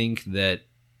do you think that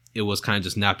it was kind of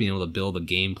just not being able to build a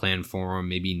game plan for him,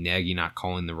 maybe Nagy not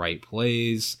calling the right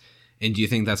plays? And do you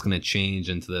think that's going to change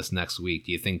into this next week?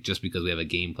 Do you think just because we have a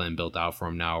game plan built out for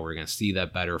him now, we're going to see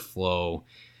that better flow?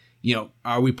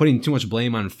 Are we putting too much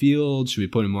blame on Fields? Should we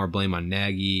put more blame on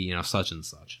Nagy? Such and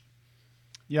such.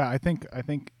 Yeah, I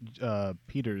think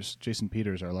Jason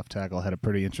Peters, our left tackle, had a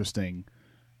pretty interesting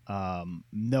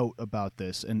note about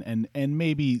this, and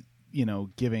maybe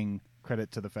giving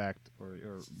credit to the fact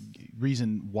or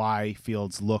reason why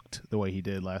Fields looked the way he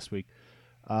did last week.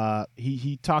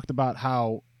 He talked about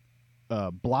how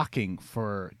blocking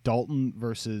for Dalton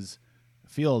versus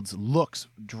Fields looks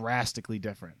drastically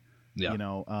different. Yeah.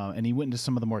 And he went into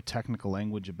some of the more technical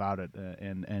language about it,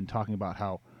 and talking about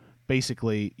how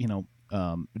basically,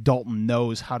 Dalton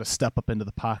knows how to step up into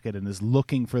the pocket and is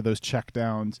looking for those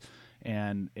checkdowns,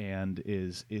 and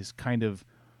is kind of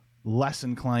less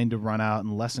inclined to run out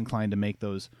and less inclined to make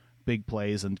those big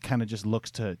plays, and kind of just looks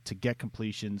to get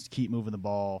completions, keep moving the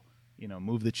ball,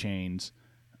 move the chains,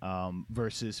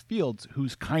 versus Fields,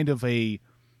 who's kind of a,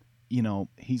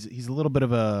 he's a little bit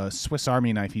of a Swiss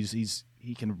Army knife.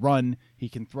 He can run, he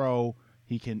can throw,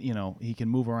 he can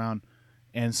move around.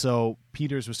 And so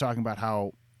Peters was talking about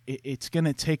how it's going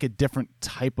to take a different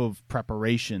type of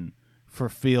preparation for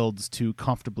Fields to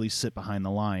comfortably sit behind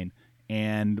the line.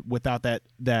 And without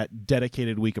that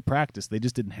dedicated week of practice, they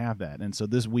just didn't have that. And so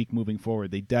this week moving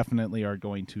forward, they definitely are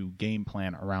going to game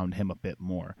plan around him a bit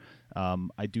more.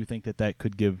 I do think that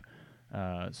could give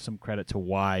some credit to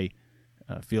why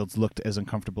Fields looked as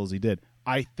uncomfortable as he did.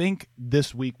 I think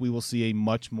this week we will see a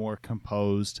much more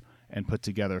composed and put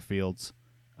together Fields,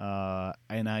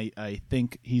 and I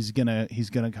think he's gonna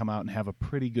come out and have a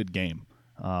pretty good game.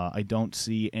 I don't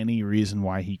see any reason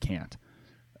why he can't.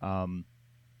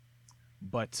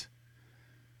 But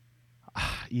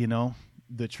You know,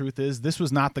 the truth is this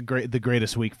was not the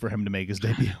greatest week for him to make his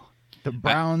debut. The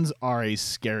Browns are a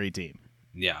scary team.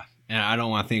 Yeah. And I don't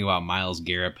want to think about Myles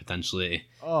Garrett potentially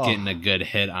getting a good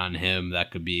hit on him.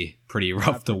 That could be pretty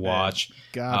rough to watch.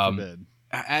 God forbid.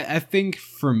 I think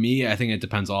for me, I think it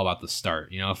depends all about the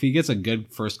start. You know, if he gets a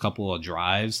good first couple of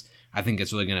drives, I think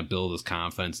it's really going to build his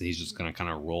confidence that he's just going to kind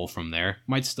of roll from there.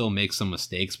 Might still make some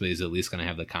mistakes, but he's at least going to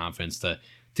have the confidence to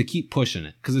keep pushing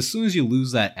it. Because as soon as you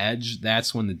lose that edge,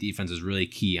 that's when the defense is really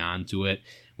key onto it.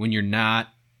 When you're not,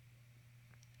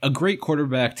 a great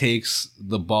quarterback takes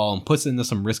the ball and puts it into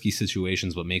some risky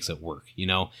situations, but makes it work. You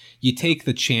know, you take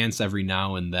the chance every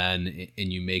now and then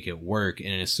and you make it work.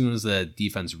 And as soon as the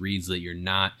defense reads that you're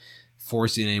not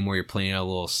forcing it anymore, you're playing it a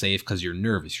little safe because you're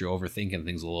nervous, you're overthinking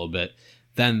things a little bit,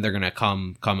 then they're going to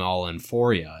come all in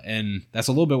for you. And that's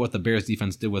a little bit what the Bears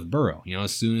defense did with Burrow. You know,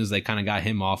 as soon as they kind of got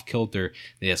him off kilter,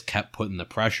 they just kept putting the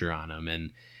pressure on him.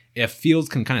 And if Fields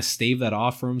can kind of stave that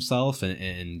off for himself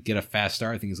and get a fast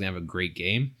start, I think he's going to have a great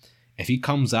game. If he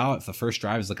comes out, if the first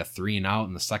drive is like a 3-and-out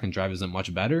and the second drive isn't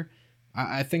much better,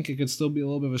 I think it could still be a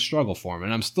little bit of a struggle for him.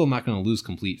 And I'm still not going to lose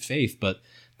complete faith, but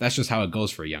that's just how it goes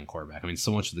for a young quarterback. I mean,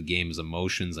 so much of the game is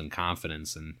emotions and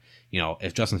confidence. And, you know,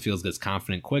 if Justin Fields gets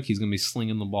confident quick, he's going to be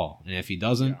slinging the ball. And if he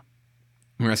doesn't,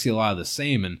 we're going to see a lot of the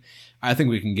same. And I think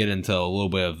we can get into a little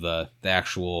bit of the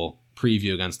actual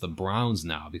preview against the Browns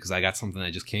now, because I got something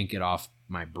I just can't get off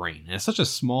my brain. And it's such a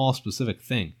small, specific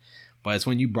thing. But it's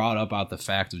when you brought up the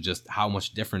fact of just how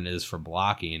much different it is for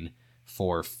blocking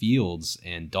for Fields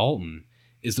and Dalton,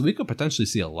 is that we could potentially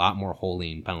see a lot more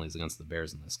holding penalties against the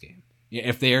Bears in this game.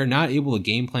 If they are not able to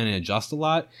game plan and adjust a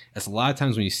lot, it's a lot of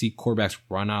times when you see quarterbacks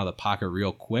run out of the pocket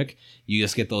real quick, you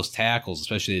just get those tackles,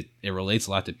 especially it relates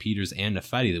a lot to Peters and to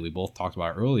Fetty that we both talked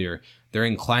about earlier. They're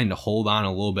inclined to hold on a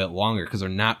little bit longer because they're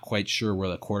not quite sure where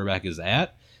the quarterback is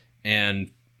at.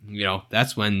 And, you know,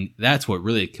 that's what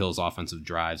really kills offensive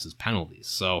drives is penalties.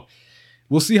 So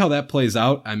we'll see how that plays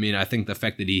out. I mean, I think the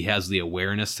fact that he has the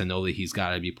awareness to know that he's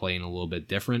got to be playing a little bit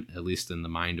different, at least in the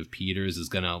mind of Peters, is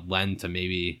going to lend to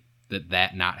maybe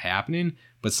that not happening,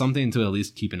 but something to at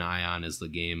least keep an eye on as the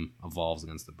game evolves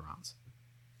against the Browns.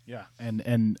 Yeah,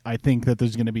 and I think that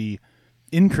there's going to be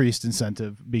increased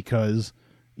incentive because,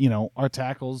 you know, our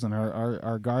tackles and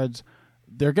our guards,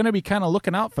 they're going to be kind of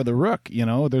looking out for the rook. You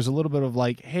know, there's a little bit of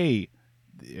like, hey,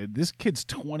 this kid's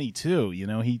 22. You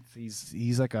know,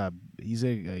 he's a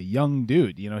young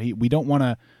dude. You know, we don't want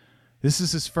to. This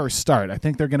is his first start. I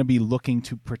think they're going to be looking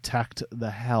to protect the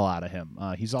hell out of him.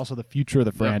 He's also the future of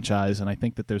the franchise, and I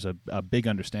think that there's a big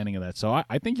understanding of that. So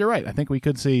I think you're right. I think we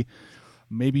could see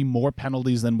maybe more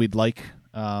penalties than we'd like.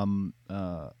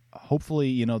 Hopefully,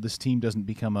 you know, this team doesn't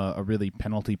become a really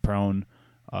penalty-prone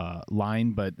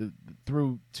line, but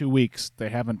through 2 weeks, they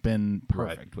haven't been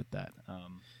perfect with that.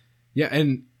 Yeah,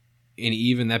 and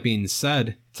even that being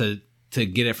said, to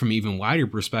get it from even wider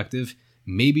perspective,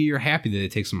 maybe you're happy that they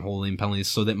take some holding penalties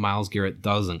so that Myles Garrett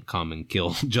doesn't come and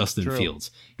kill Justin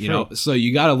Fields. You know, so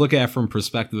you got to look at it from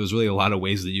perspective. There's really a lot of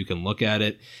ways that you can look at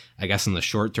it. I guess in the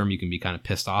short term, you can be kind of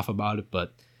pissed off about it,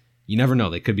 but you never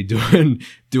know. They could be doing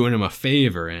him a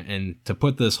favor. And to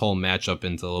put this whole matchup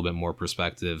into a little bit more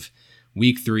perspective,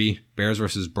 Week 3, Bears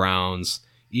versus Browns.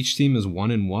 Each team is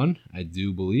 1-1, I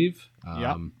do believe.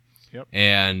 Yep.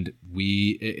 And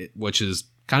which is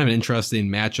kind of an interesting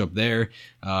matchup there.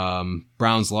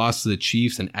 Browns lost to the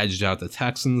Chiefs and edged out the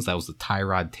Texans. That was the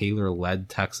Tyrod Taylor-led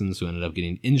Texans who ended up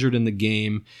getting injured in the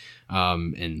game.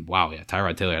 And wow, yeah,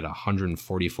 Tyrod Taylor had a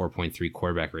 144.3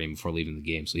 quarterback rating before leaving the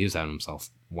game, so he was having himself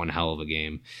one hell of a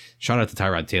game. Shout out to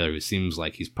Tyrod Taylor, who seems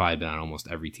like he's probably been on almost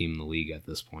every team in the league at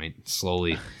this point,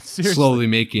 slowly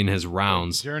making his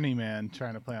rounds. Journeyman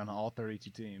trying to play on all 32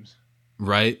 teams.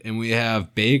 Right, and we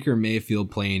have Baker Mayfield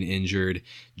playing injured.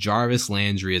 Jarvis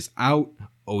Landry is out.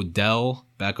 Odell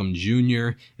Beckham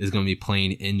Jr. is going to be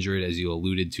playing injured, as you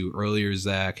alluded to earlier,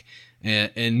 Zach.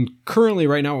 And currently,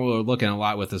 right now, what we're looking at a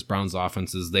lot with this Browns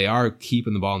offense is they are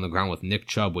keeping the ball on the ground with Nick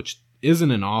Chubb, which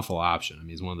isn't an awful option. I mean,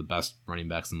 he's one of the best running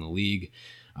backs in the league.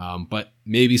 But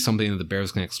maybe something that the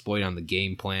Bears can exploit on the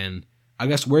game plan. I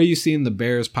guess, where are you seeing the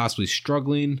Bears possibly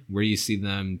struggling? Where do you see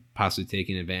them possibly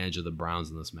taking advantage of the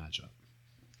Browns in this matchup?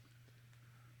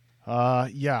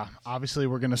 Yeah, obviously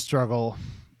we're going to struggle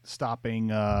stopping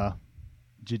Jadeveon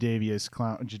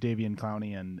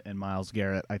Clowney and Myles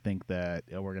Garrett. I think that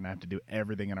we're going to have to do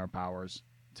everything in our powers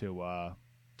to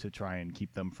try and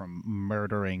keep them from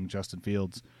murdering Justin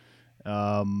Fields.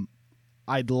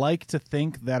 I'd like to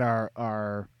think that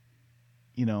our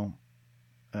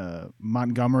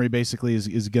Montgomery basically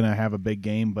is going to have a big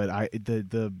game, but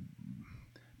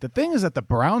the the thing is that the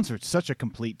Browns are such a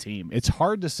complete team. It's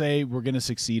hard to say we're going to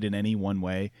succeed in any one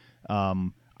way.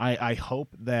 I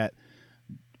hope that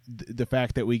the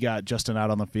fact that we got Justin out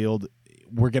on the field,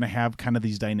 we're going to have kind of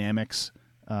these dynamics,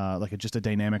 just a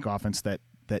dynamic offense that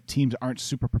teams aren't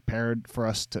super prepared for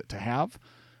us to have.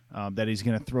 That he's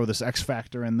going to throw this X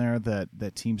factor in there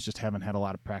that teams just haven't had a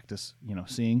lot of practice,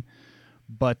 seeing.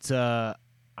 But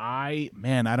I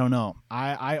don't know.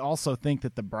 I also think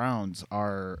that the Browns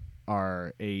are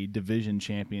a division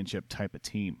championship type of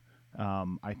team.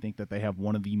 I think that they have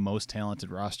one of the most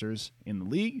talented rosters in the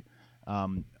league.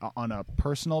 On a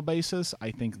personal basis,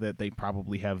 I think that they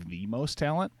probably have the most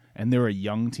talent, and they're a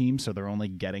young team, so they're only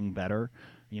getting better.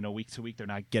 Week to week, they're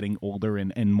not getting older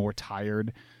and more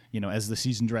tired. As the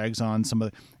season drags on,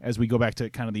 as we go back to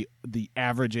kind of the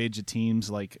average age of teams,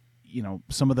 like,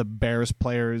 some of the Bears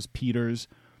players, Peters,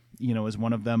 is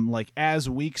one of them. Like, as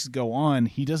weeks go on,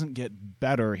 he doesn't get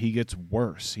better; he gets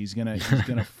worse. He's gonna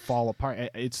fall apart.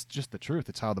 It's just the truth.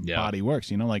 It's how the body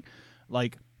works.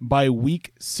 Like by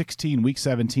week 16, week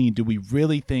 17, do we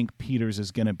really think Peters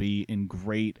is going to be in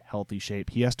great, healthy shape?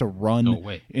 He has to run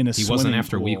in a swimming pool. He wasn't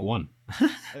after week 1.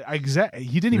 Exactly.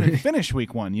 He didn't even finish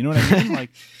week 1. You know what I mean?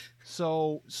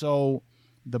 So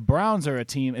the Browns are a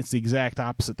team. It's the exact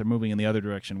opposite. They're moving in the other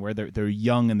direction where they're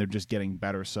young and they're just getting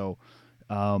better. So,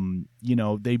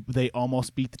 they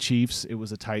almost beat the Chiefs. It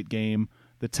was a tight game.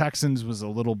 The Texans was a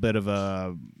little bit of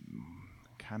a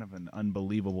kind of an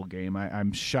unbelievable game.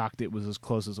 I'm shocked it was as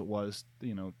close as it was.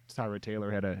 Tyrod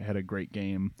Taylor had a great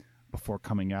game before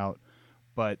coming out,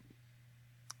 but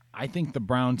I think the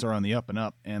Browns are on the up and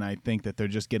up, and I think that they're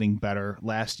just getting better.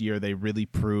 Last year, they really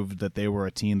proved that they were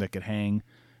a team that could hang,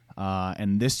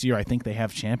 and this year, I think they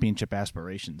have championship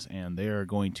aspirations, and they are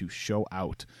going to show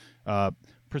out.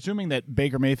 Presuming that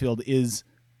Baker Mayfield is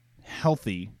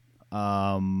healthy,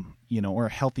 or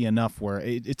healthy enough where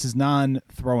it's his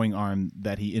non-throwing arm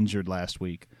that he injured last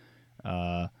week.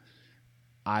 I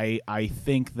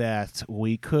think that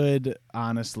we could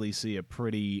honestly see a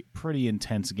pretty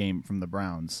intense game from the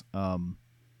Browns.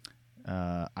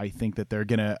 I think that they're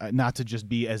gonna not to just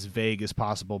be as vague as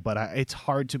possible, but it's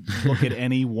hard to look at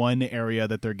any one area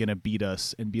that they're gonna beat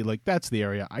us and be like, that's the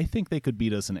area. I think they could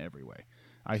beat us in every way.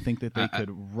 I think that they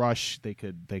could rush, they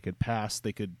could pass,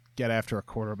 they could get after a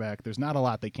quarterback. There's not a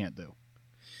lot they can't do.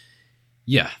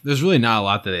 Yeah, there's really not a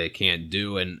lot that they can't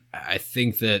do, and I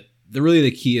think that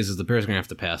the key is the Bears are going to have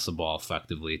to pass the ball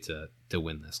effectively to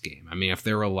win this game. I mean, if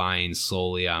they're relying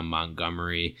solely on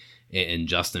Montgomery and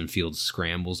Justin Fields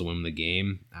scrambles to win the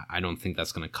game, I don't think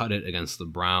that's going to cut it against the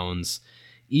Browns.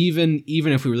 Even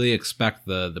if we really expect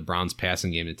the Browns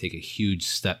passing game to take a huge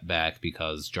step back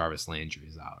because Jarvis Landry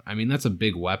is out. I mean, that's a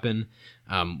big weapon.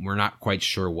 We're not quite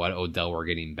sure what Odell we're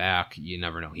getting back. You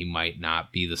never know. He might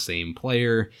not be the same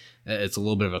player. It's a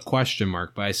little bit of a question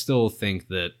mark, but I still think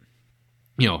that,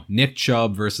 Nick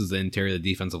Chubb versus the interior of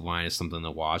the defensive line is something to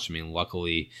watch. I mean,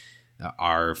 luckily,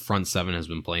 our front seven has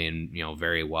been playing,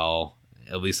 very well.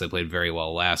 At least they played very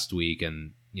well last week,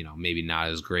 and, maybe not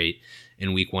as great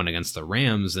in week 1 against the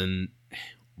Rams. And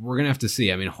we're going to have to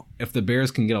see. I mean, if the Bears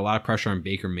can get a lot of pressure on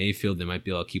Baker Mayfield, they might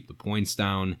be able to keep the points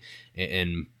down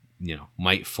and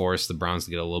might force the Browns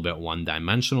to get a little bit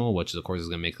one-dimensional, which, of course, is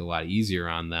going to make it a lot easier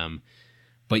on them.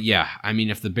 But yeah, I mean,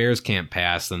 if the Bears can't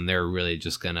pass, then they're really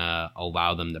just going to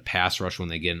allow them to pass rush when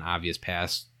they get in obvious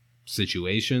pass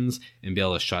situations and be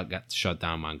able to shut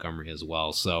down Montgomery as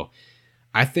well. So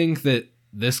I think that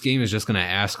this game is just going to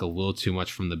ask a little too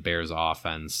much from the Bears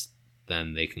offense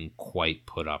than they can quite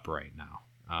put up right now.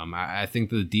 I think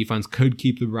the defense could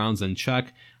keep the Browns in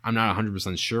check. I'm not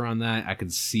 100% sure on that. I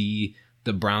could see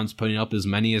the Browns putting up as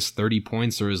many as 30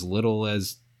 points or as little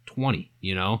as 20,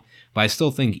 but I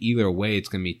still think either way it's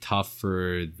going to be tough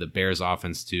for the Bears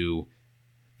offense to,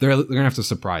 they're going to have to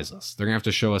surprise us. They're going to have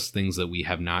to show us things that we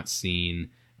have not seen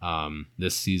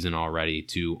this season already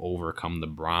to overcome the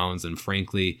Browns. And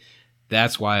frankly,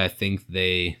 that's why I think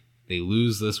they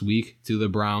lose this week to the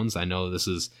Browns. I know this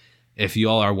is, if you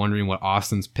all are wondering what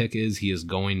Austin's pick is, he is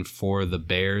going for the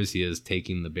Bears. He is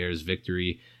taking the Bears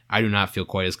victory. I do not feel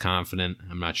quite as confident.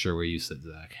 I'm not sure where you sit,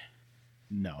 Zach.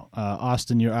 No,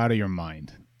 Austin, you're out of your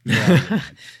mind.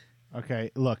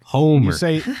 Okay, look, Homer.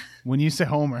 When you say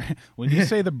Homer, when you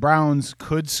say the Browns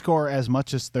could score as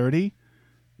much as 30,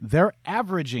 they're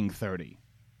averaging 30.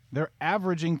 They're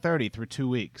averaging 30 through 2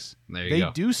 weeks. There you go.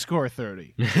 They do score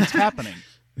 30. It's happening.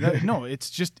 No,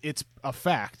 it's a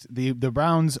fact. The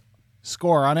Browns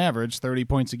score on average 30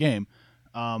 points a game.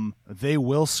 They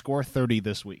will score 30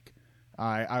 this week.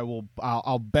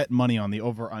 I'll bet money on the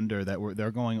over under that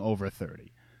they're going over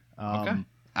 30. Okay.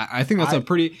 I think that's a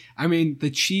pretty. I mean, the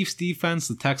Chiefs defense,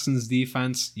 the Texans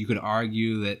defense. You could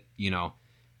argue that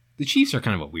the Chiefs are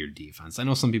kind of a weird defense. I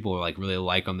know some people are really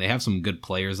like them. They have some good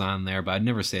players on there, but I'd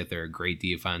never say that they're a great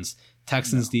defense.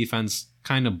 Texans defense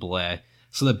kind of bleh.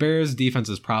 So the Bears defense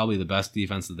is probably the best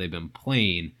defense that they've been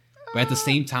playing. But at the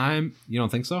same time, you don't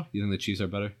think so? You think the Chiefs are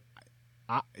better?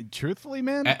 Truthfully,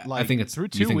 man, I think it's through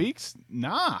 2 weeks.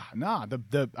 Nah.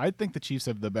 I think the Chiefs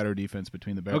have the better defense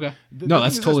between the Bears. Okay,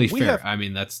 that's totally fair. I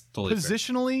mean, that's totally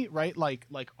positionally fair. Right.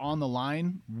 Like on the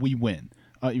line, we win.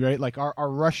 Right, like our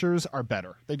rushers are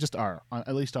better. They just are,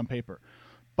 at least on paper.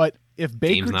 But if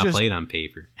Baker game's not played on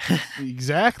paper,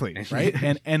 exactly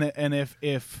right, and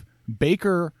if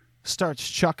Baker starts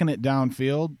chucking it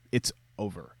downfield, it's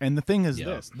over. And the thing is,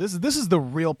 this is the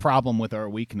real problem with our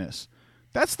weakness.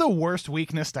 That's the worst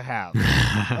weakness to have.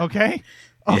 Okay?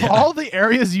 Of all the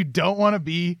areas you don't want to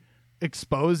be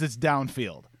exposed, it's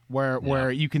downfield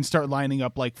where you can start lining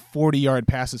up 40-yard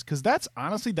passes, because that's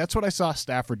what I saw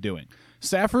Stafford doing.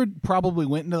 Stafford probably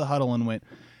went into the huddle and went,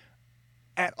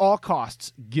 at all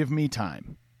costs, give me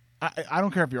time. I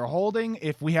don't care if you're holding,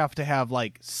 if we have to have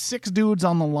 6 dudes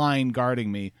on the line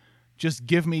guarding me, just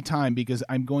give me time, because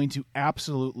I'm going to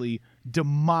absolutely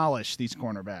demolish these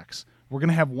cornerbacks. We're going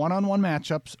to have one-on-one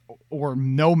matchups or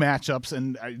no matchups,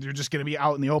 and they're just going to be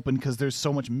out in the open because there's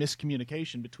so much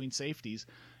miscommunication between safeties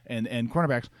and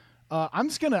cornerbacks. I'm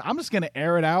just gonna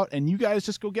air it out, and you guys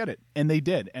just go get it. And they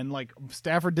did. And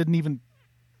Stafford didn't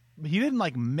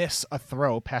miss a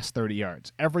throw past 30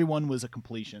 yards. Everyone was a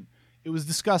completion. It was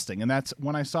disgusting. And that's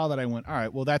when I saw that, I went, all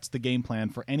right, well, that's the game plan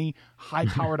for any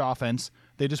high-powered offense.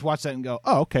 They just watch that and go,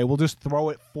 oh, okay, we'll just throw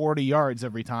it 40 yards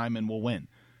every time and we'll win.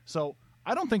 So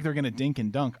I don't think they're going to dink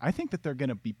and dunk. I think that they're going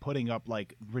to be putting up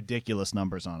ridiculous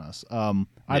numbers on us.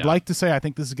 I'd like to say I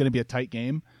think this is going to be a tight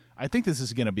game. I think this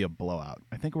is going to be a blowout.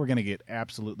 I think we're going to get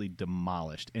absolutely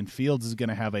demolished, and Fields is going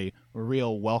to have a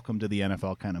real welcome to the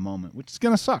NFL kind of moment, which is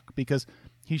going to suck because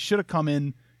he should have come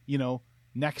in,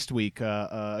 next week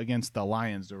against the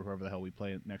Lions or whoever the hell we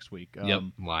play next week.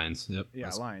 Lions. Yep. Yeah,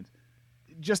 Lions.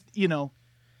 Just, he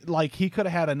could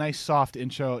have had a nice soft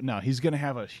intro. No, he's going to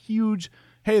have a huge,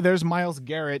 hey, there's Myles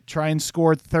Garrett, try and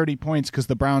score 30 points because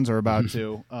the Browns are about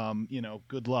to.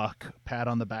 Good luck, pat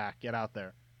on the back, get out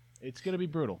there. It's going to be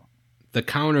brutal. The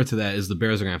counter to that is the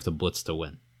Bears are going to have to blitz to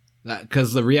win.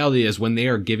 Because the reality is when they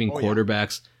are giving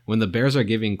when the Bears are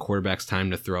giving quarterbacks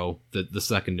time to throw, the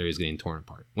secondary is getting torn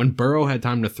apart. When Burrow had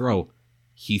time to throw,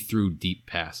 he threw deep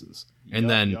passes. And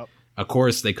then, of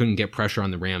course, they couldn't get pressure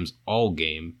on the Rams all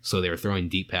game, so they were throwing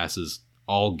deep passes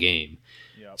all game.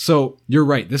 Yep. So you're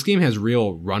right. This game has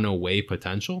real runaway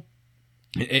potential.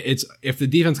 It's if the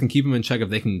defense can keep them in check, if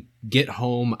they can get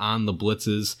home on the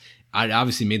blitzes. It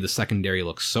obviously made the secondary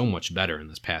look so much better in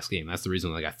this past game. That's the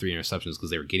reason they got 3 interceptions, because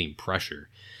they were getting pressure.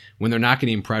 When they're not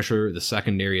getting pressure, the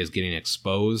secondary is getting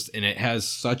exposed, and it has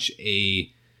such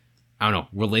a,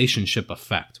 relationship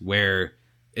effect where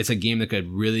it's a game that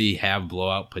could really have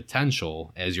blowout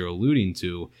potential, as you're alluding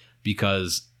to,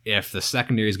 because if the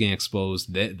secondary is getting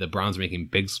exposed, the Browns are making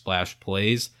big splash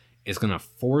plays, it's going to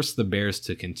force the Bears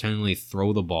to continually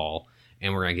throw the ball,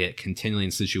 and we're going to get continually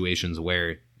in situations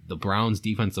where the Browns'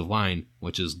 defensive line,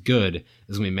 which is good,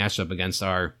 is going to be matched up against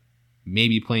our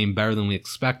maybe playing better than we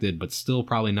expected, but still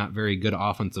probably not very good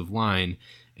offensive line,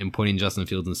 and putting Justin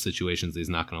Fields in situations that he's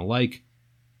not going to like.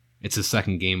 It's his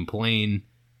second game playing.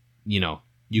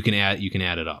 You can add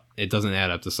it up. It doesn't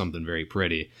add up to something very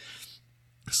pretty.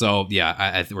 So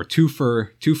yeah, we're 2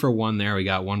 for 1 there. We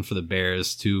got 1 for the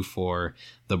Bears, 2 for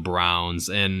the Browns,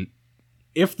 and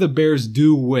if the Bears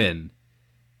do win,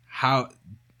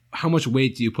 how much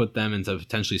weight do you put them into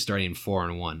potentially starting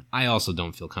 4-1? I also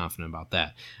don't feel confident about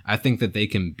that. I think that they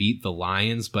can beat the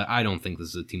Lions, but I don't think this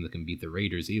is a team that can beat the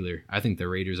Raiders either. I think the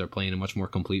Raiders are playing a much more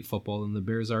complete football than the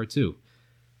Bears are too.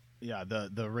 Yeah,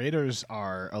 the Raiders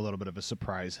are a little bit of a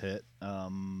surprise hit.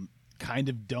 Kind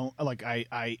of don't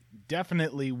I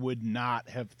definitely would not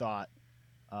have thought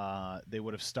they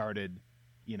would have started,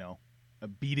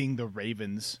 beating the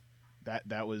Ravens.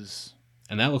 That was.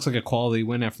 And that looks like a quality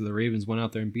win after the Ravens went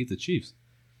out there and beat the Chiefs.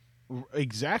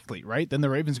 Exactly, right? Then the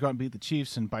Ravens go out and beat the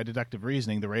Chiefs, and by deductive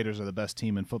reasoning, the Raiders are the best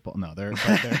team in football. No, they're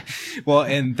well,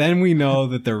 and then we know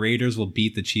that the Raiders will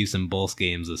beat the Chiefs in both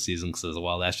games this season, because,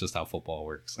 well, that's just how football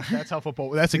works.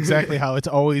 That's exactly how it's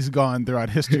always gone throughout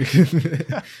history.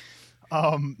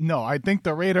 No, I think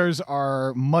the Raiders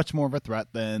are much more of a threat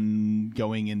than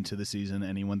going into the season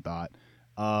anyone thought.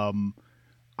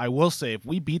 I will say, if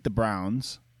we beat the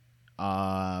Browns,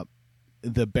 the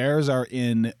Bears are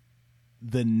in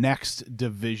the next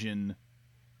division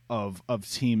of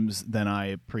teams than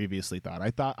I previously thought.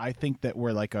 I think that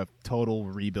we're like a total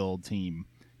rebuild team.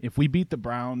 If we beat the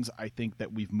Browns, I think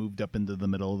that we've moved up into the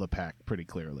middle of the pack pretty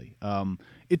clearly.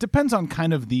 It depends on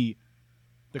kind of the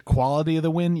quality of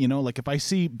the win. Like if I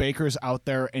see Baker's out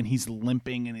there and he's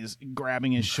limping and he's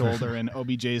grabbing his shoulder and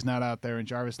OBJ's not out there and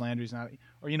Jarvis Landry's not,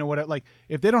 or what, like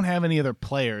if they don't have any other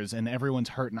players and everyone's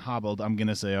hurt and hobbled, I'm going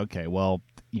to say, okay, well,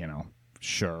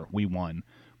 sure, we won.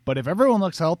 But if everyone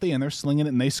looks healthy and they're slinging it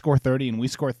and they score 30 and we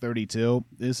score 32,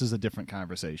 this is a different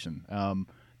conversation.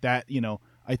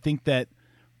 I think that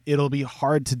it'll be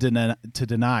hard to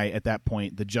deny at that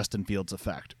point the Justin Fields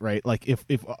effect, right? Like if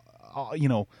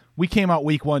we came out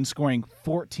week 1 scoring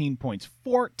 14 points.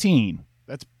 14.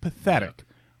 That's pathetic.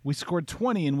 We scored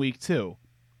 20 in week 2.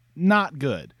 Not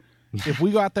good. If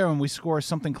we go out there and we score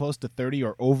something close to 30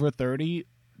 or over 30,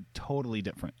 totally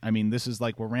different. I mean, this is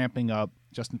like we're ramping up.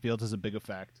 Justin Fields has a big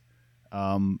effect.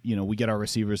 We get our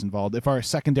receivers involved. If our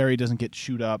secondary doesn't get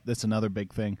chewed up, that's another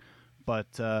big thing.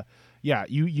 But,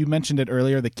 you mentioned it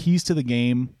earlier. The keys to the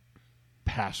game,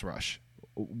 pass rush.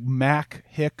 Mac,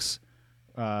 Hicks,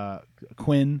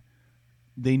 Quinn,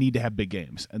 they need to have big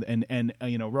games. And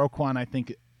Roquan, I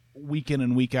think, week in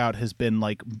and week out has been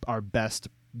like our best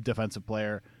defensive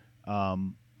player.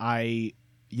 We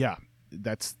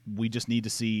just need to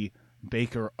see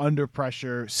Baker under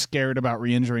pressure, scared about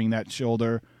re-injuring that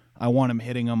shoulder. I want him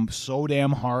hitting him so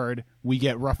damn hard we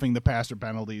get roughing the passer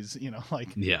penalties.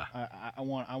 I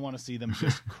want to see them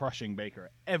just crushing Baker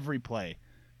every play,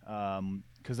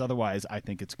 because otherwise I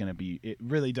think it's going to be. It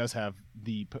really does have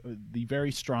the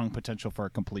very strong potential for a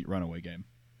complete runaway game.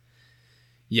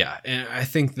 Yeah, and I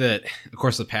think that of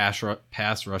course the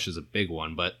pass rush is a big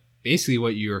one, but basically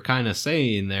what you were kind of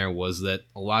saying there was that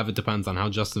a lot of it depends on how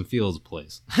Justin Fields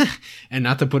plays. And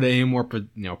not to put any more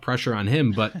pressure on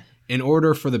him, but in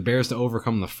order for the Bears to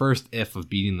overcome the first if of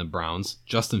beating the Browns,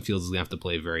 Justin Fields is going to have to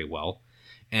play very well.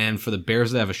 And for the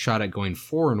Bears to have a shot at going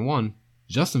 4-1,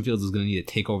 Justin Fields is going to need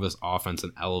to take over this offense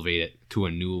and elevate it to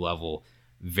a new level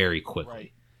very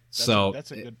quickly. Right.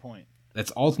 That's a good point.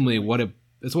 That's ultimately what it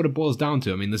boils down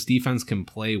to. I mean, this defense can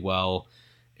play well,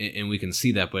 and we can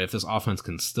see that, but if this offense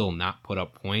can still not put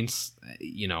up points,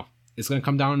 it's going to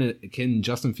come down to, can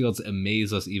Justin Fields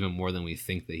amaze us even more than we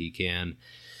think that he can?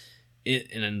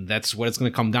 And that's what it's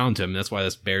going to come down to. I mean, that's why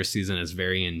this Bears season is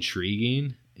very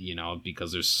intriguing,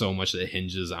 because there's so much that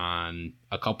hinges on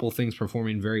a couple things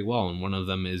performing very well, and one of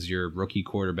them is your rookie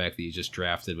quarterback that you just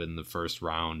drafted in the first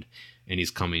round, and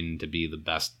he's coming to be the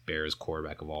best Bears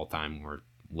quarterback of all time. We're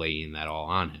laying that all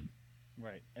on him.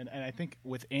 Right, and I think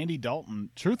with Andy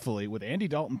Dalton, truthfully, with Andy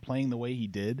Dalton playing the way he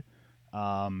did,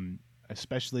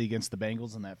 especially against the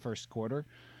Bengals in that first quarter,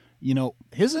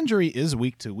 his injury is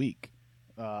week to week.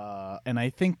 And I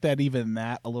think that even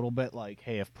that a little bit like,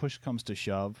 hey, if push comes to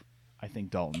shove, I think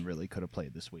Dalton really could have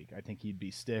played this week. I think he'd be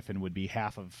stiff and would be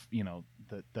half of,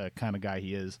 the kind of guy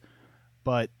he is.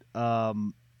 But I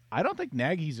don't think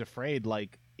Nagy's afraid.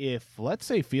 Like, if, let's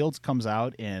say, Fields comes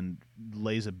out and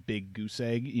lays a big goose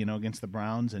egg, against the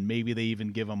Browns, and maybe they even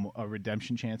give him a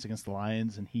redemption chance against the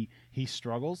Lions, and he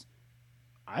struggles,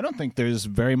 I don't think there's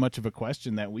very much of a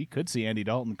question that we could see Andy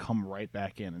Dalton come right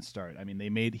back in and start. I mean,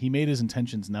 he made his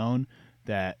intentions known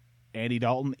that Andy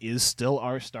Dalton is still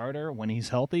our starter when he's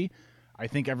healthy. I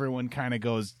think everyone kind of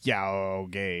goes, yeah,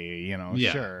 okay,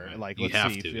 sure. Like, let's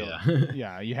see.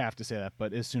 You have to say that.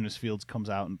 But as soon as Fields comes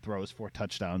out and throws 4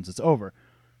 touchdowns, it's over.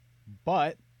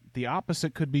 But the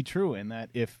opposite could be true in that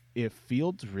if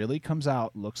Fields really comes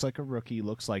out, looks like a rookie,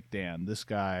 looks like, damn, this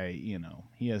guy,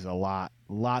 he has a lot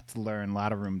to learn, a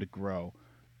lot of room to grow.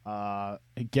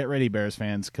 Get ready, Bears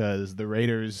fans, because the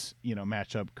Raiders,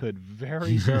 matchup could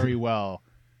very, very well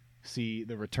see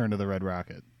the return of the Red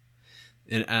Rocket.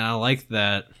 And I like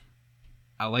that.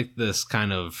 I like this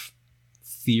kind of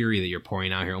theory that you're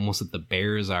pouring out here, almost that the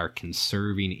Bears are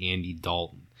conserving Andy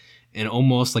Dalton. And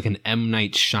almost like an M.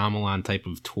 Night Shyamalan type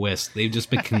of twist. They've just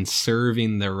been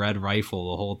conserving their red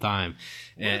rifle the whole time.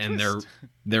 And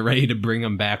they're ready to bring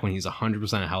him back when he's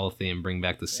 100% healthy and bring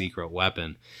back the secret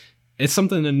weapon. It's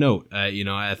something to note.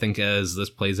 I think as this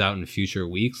plays out in future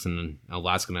weeks, and a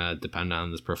lot's going to depend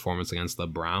on this performance against the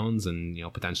Browns and,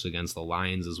 potentially against the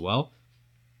Lions as well.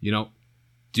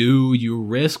 Do you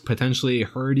risk potentially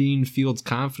hurting Fields'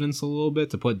 confidence a little bit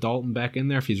to put Dalton back in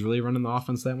there if he's really running the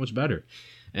offense that much better?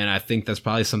 And I think that's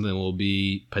probably something we'll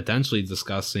be potentially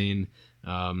discussing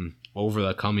over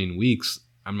the coming weeks.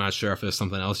 I'm not sure if there's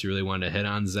something else you really wanted to hit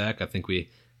on, Zach. I think we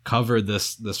covered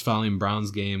this following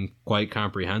Browns game quite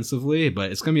comprehensively,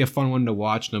 but it's going to be a fun one to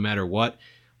watch no matter what.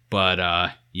 But,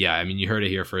 you heard it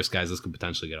here first, guys. This could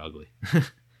potentially get ugly.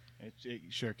 It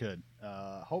sure could.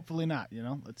 Hopefully not.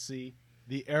 Let's see.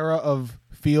 The era of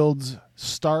Fields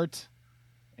start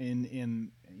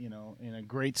in a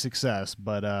great success,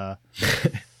 but a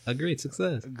great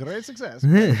success. Great success.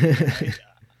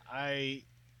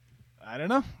 I don't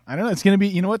know. It's gonna be.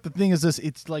 You know what? The thing is,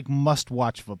 it's like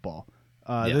must-watch football.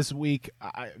 This week,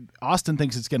 Austin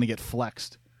thinks it's gonna get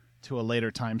flexed to a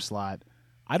later time slot.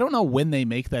 I don't know when they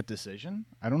make that decision.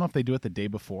 I don't know if they do it the day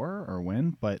before or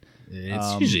when, but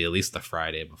it's usually at least the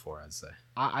Friday before, I'd say.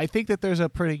 I think that there's a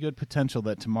pretty good potential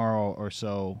that tomorrow or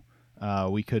so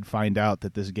we could find out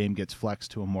that this game gets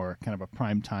flexed to a more kind of a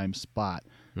prime time spot.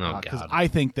 Because I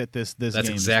think that that's game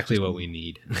exactly what we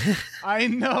need. I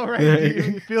know, right?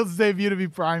 It feels debut to be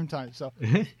prime time. So,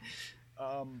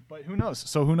 but who knows?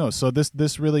 So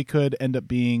this really could end up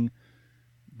being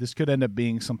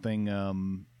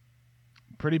something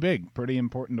pretty big, pretty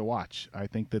important to watch. I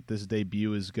think that this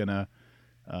debut is gonna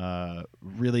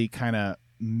really kind of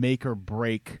make or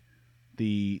break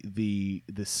the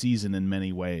season in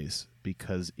many ways,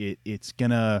 because it's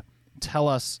gonna tell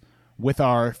us with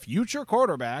our future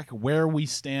quarterback where we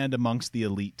stand amongst the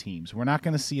elite teams. We're not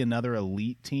going to see another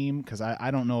elite team, because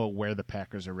I don't know where the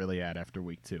Packers are really at after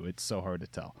week 2. It's so hard to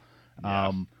tell.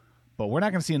 Yeah. But we're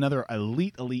not going to see another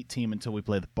elite team until we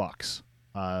play the Bucs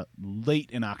late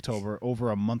in October,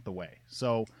 over a month away.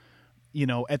 So,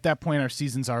 at that point, our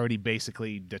season's already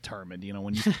basically determined.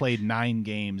 When you've played 9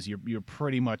 games, you're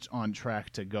pretty much on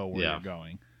track to go where you're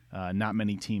going. Not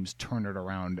many teams turn it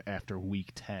around after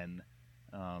week 10.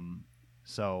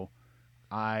 So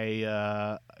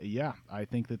I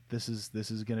think that this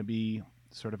is going to be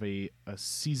sort of a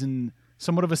season,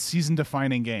 somewhat of a season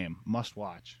defining game. Must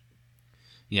watch.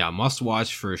 Yeah, must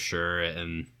watch for sure.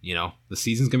 And, the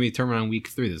season's going to be determined on week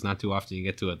 3. There's not too often you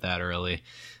get to it that early.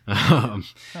 But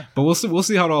we'll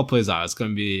see how it all plays out. It's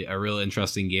going to be a really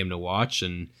interesting game to watch.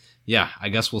 And yeah, I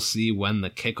guess we'll see when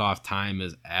the kickoff time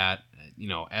is at.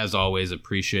 As always,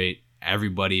 appreciate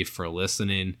everybody for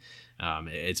listening.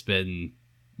 It's been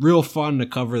real fun to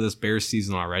cover this Bears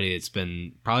season already. It's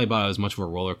been probably about as much of a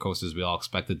roller coaster as we all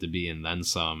expected to be, and then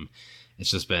some.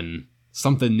 It's just been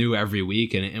something new every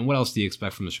week. And what else do you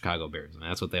expect from the Chicago Bears? And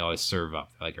that's what they always serve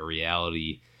up. They're like a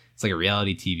reality. It's like a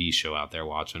reality TV show out there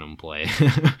watching them play.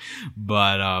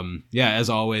 But as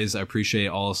always, I appreciate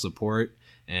all the support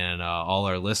and all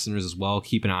our listeners as well.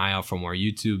 Keep an eye out for more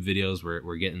YouTube videos.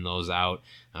 We're getting those out.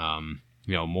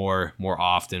 More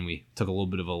often. We took a little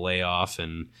bit of a layoff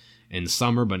in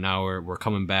summer, but now we're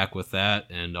coming back with that.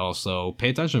 And also pay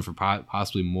attention for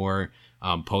possibly more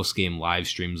post-game live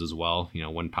streams as well.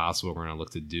 When possible, we're going to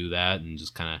look to do that and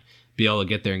just kind of be able to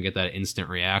get there and get that instant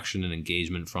reaction and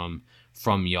engagement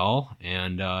from y'all.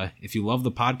 And if you love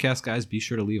the podcast, guys, be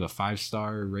sure to leave a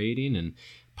 5-star rating and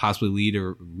possibly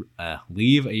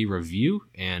leave a review,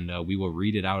 and we will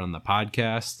read it out on the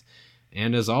podcast.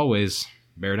 And as always,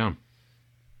 bear down.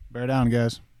 Bear down,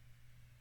 guys.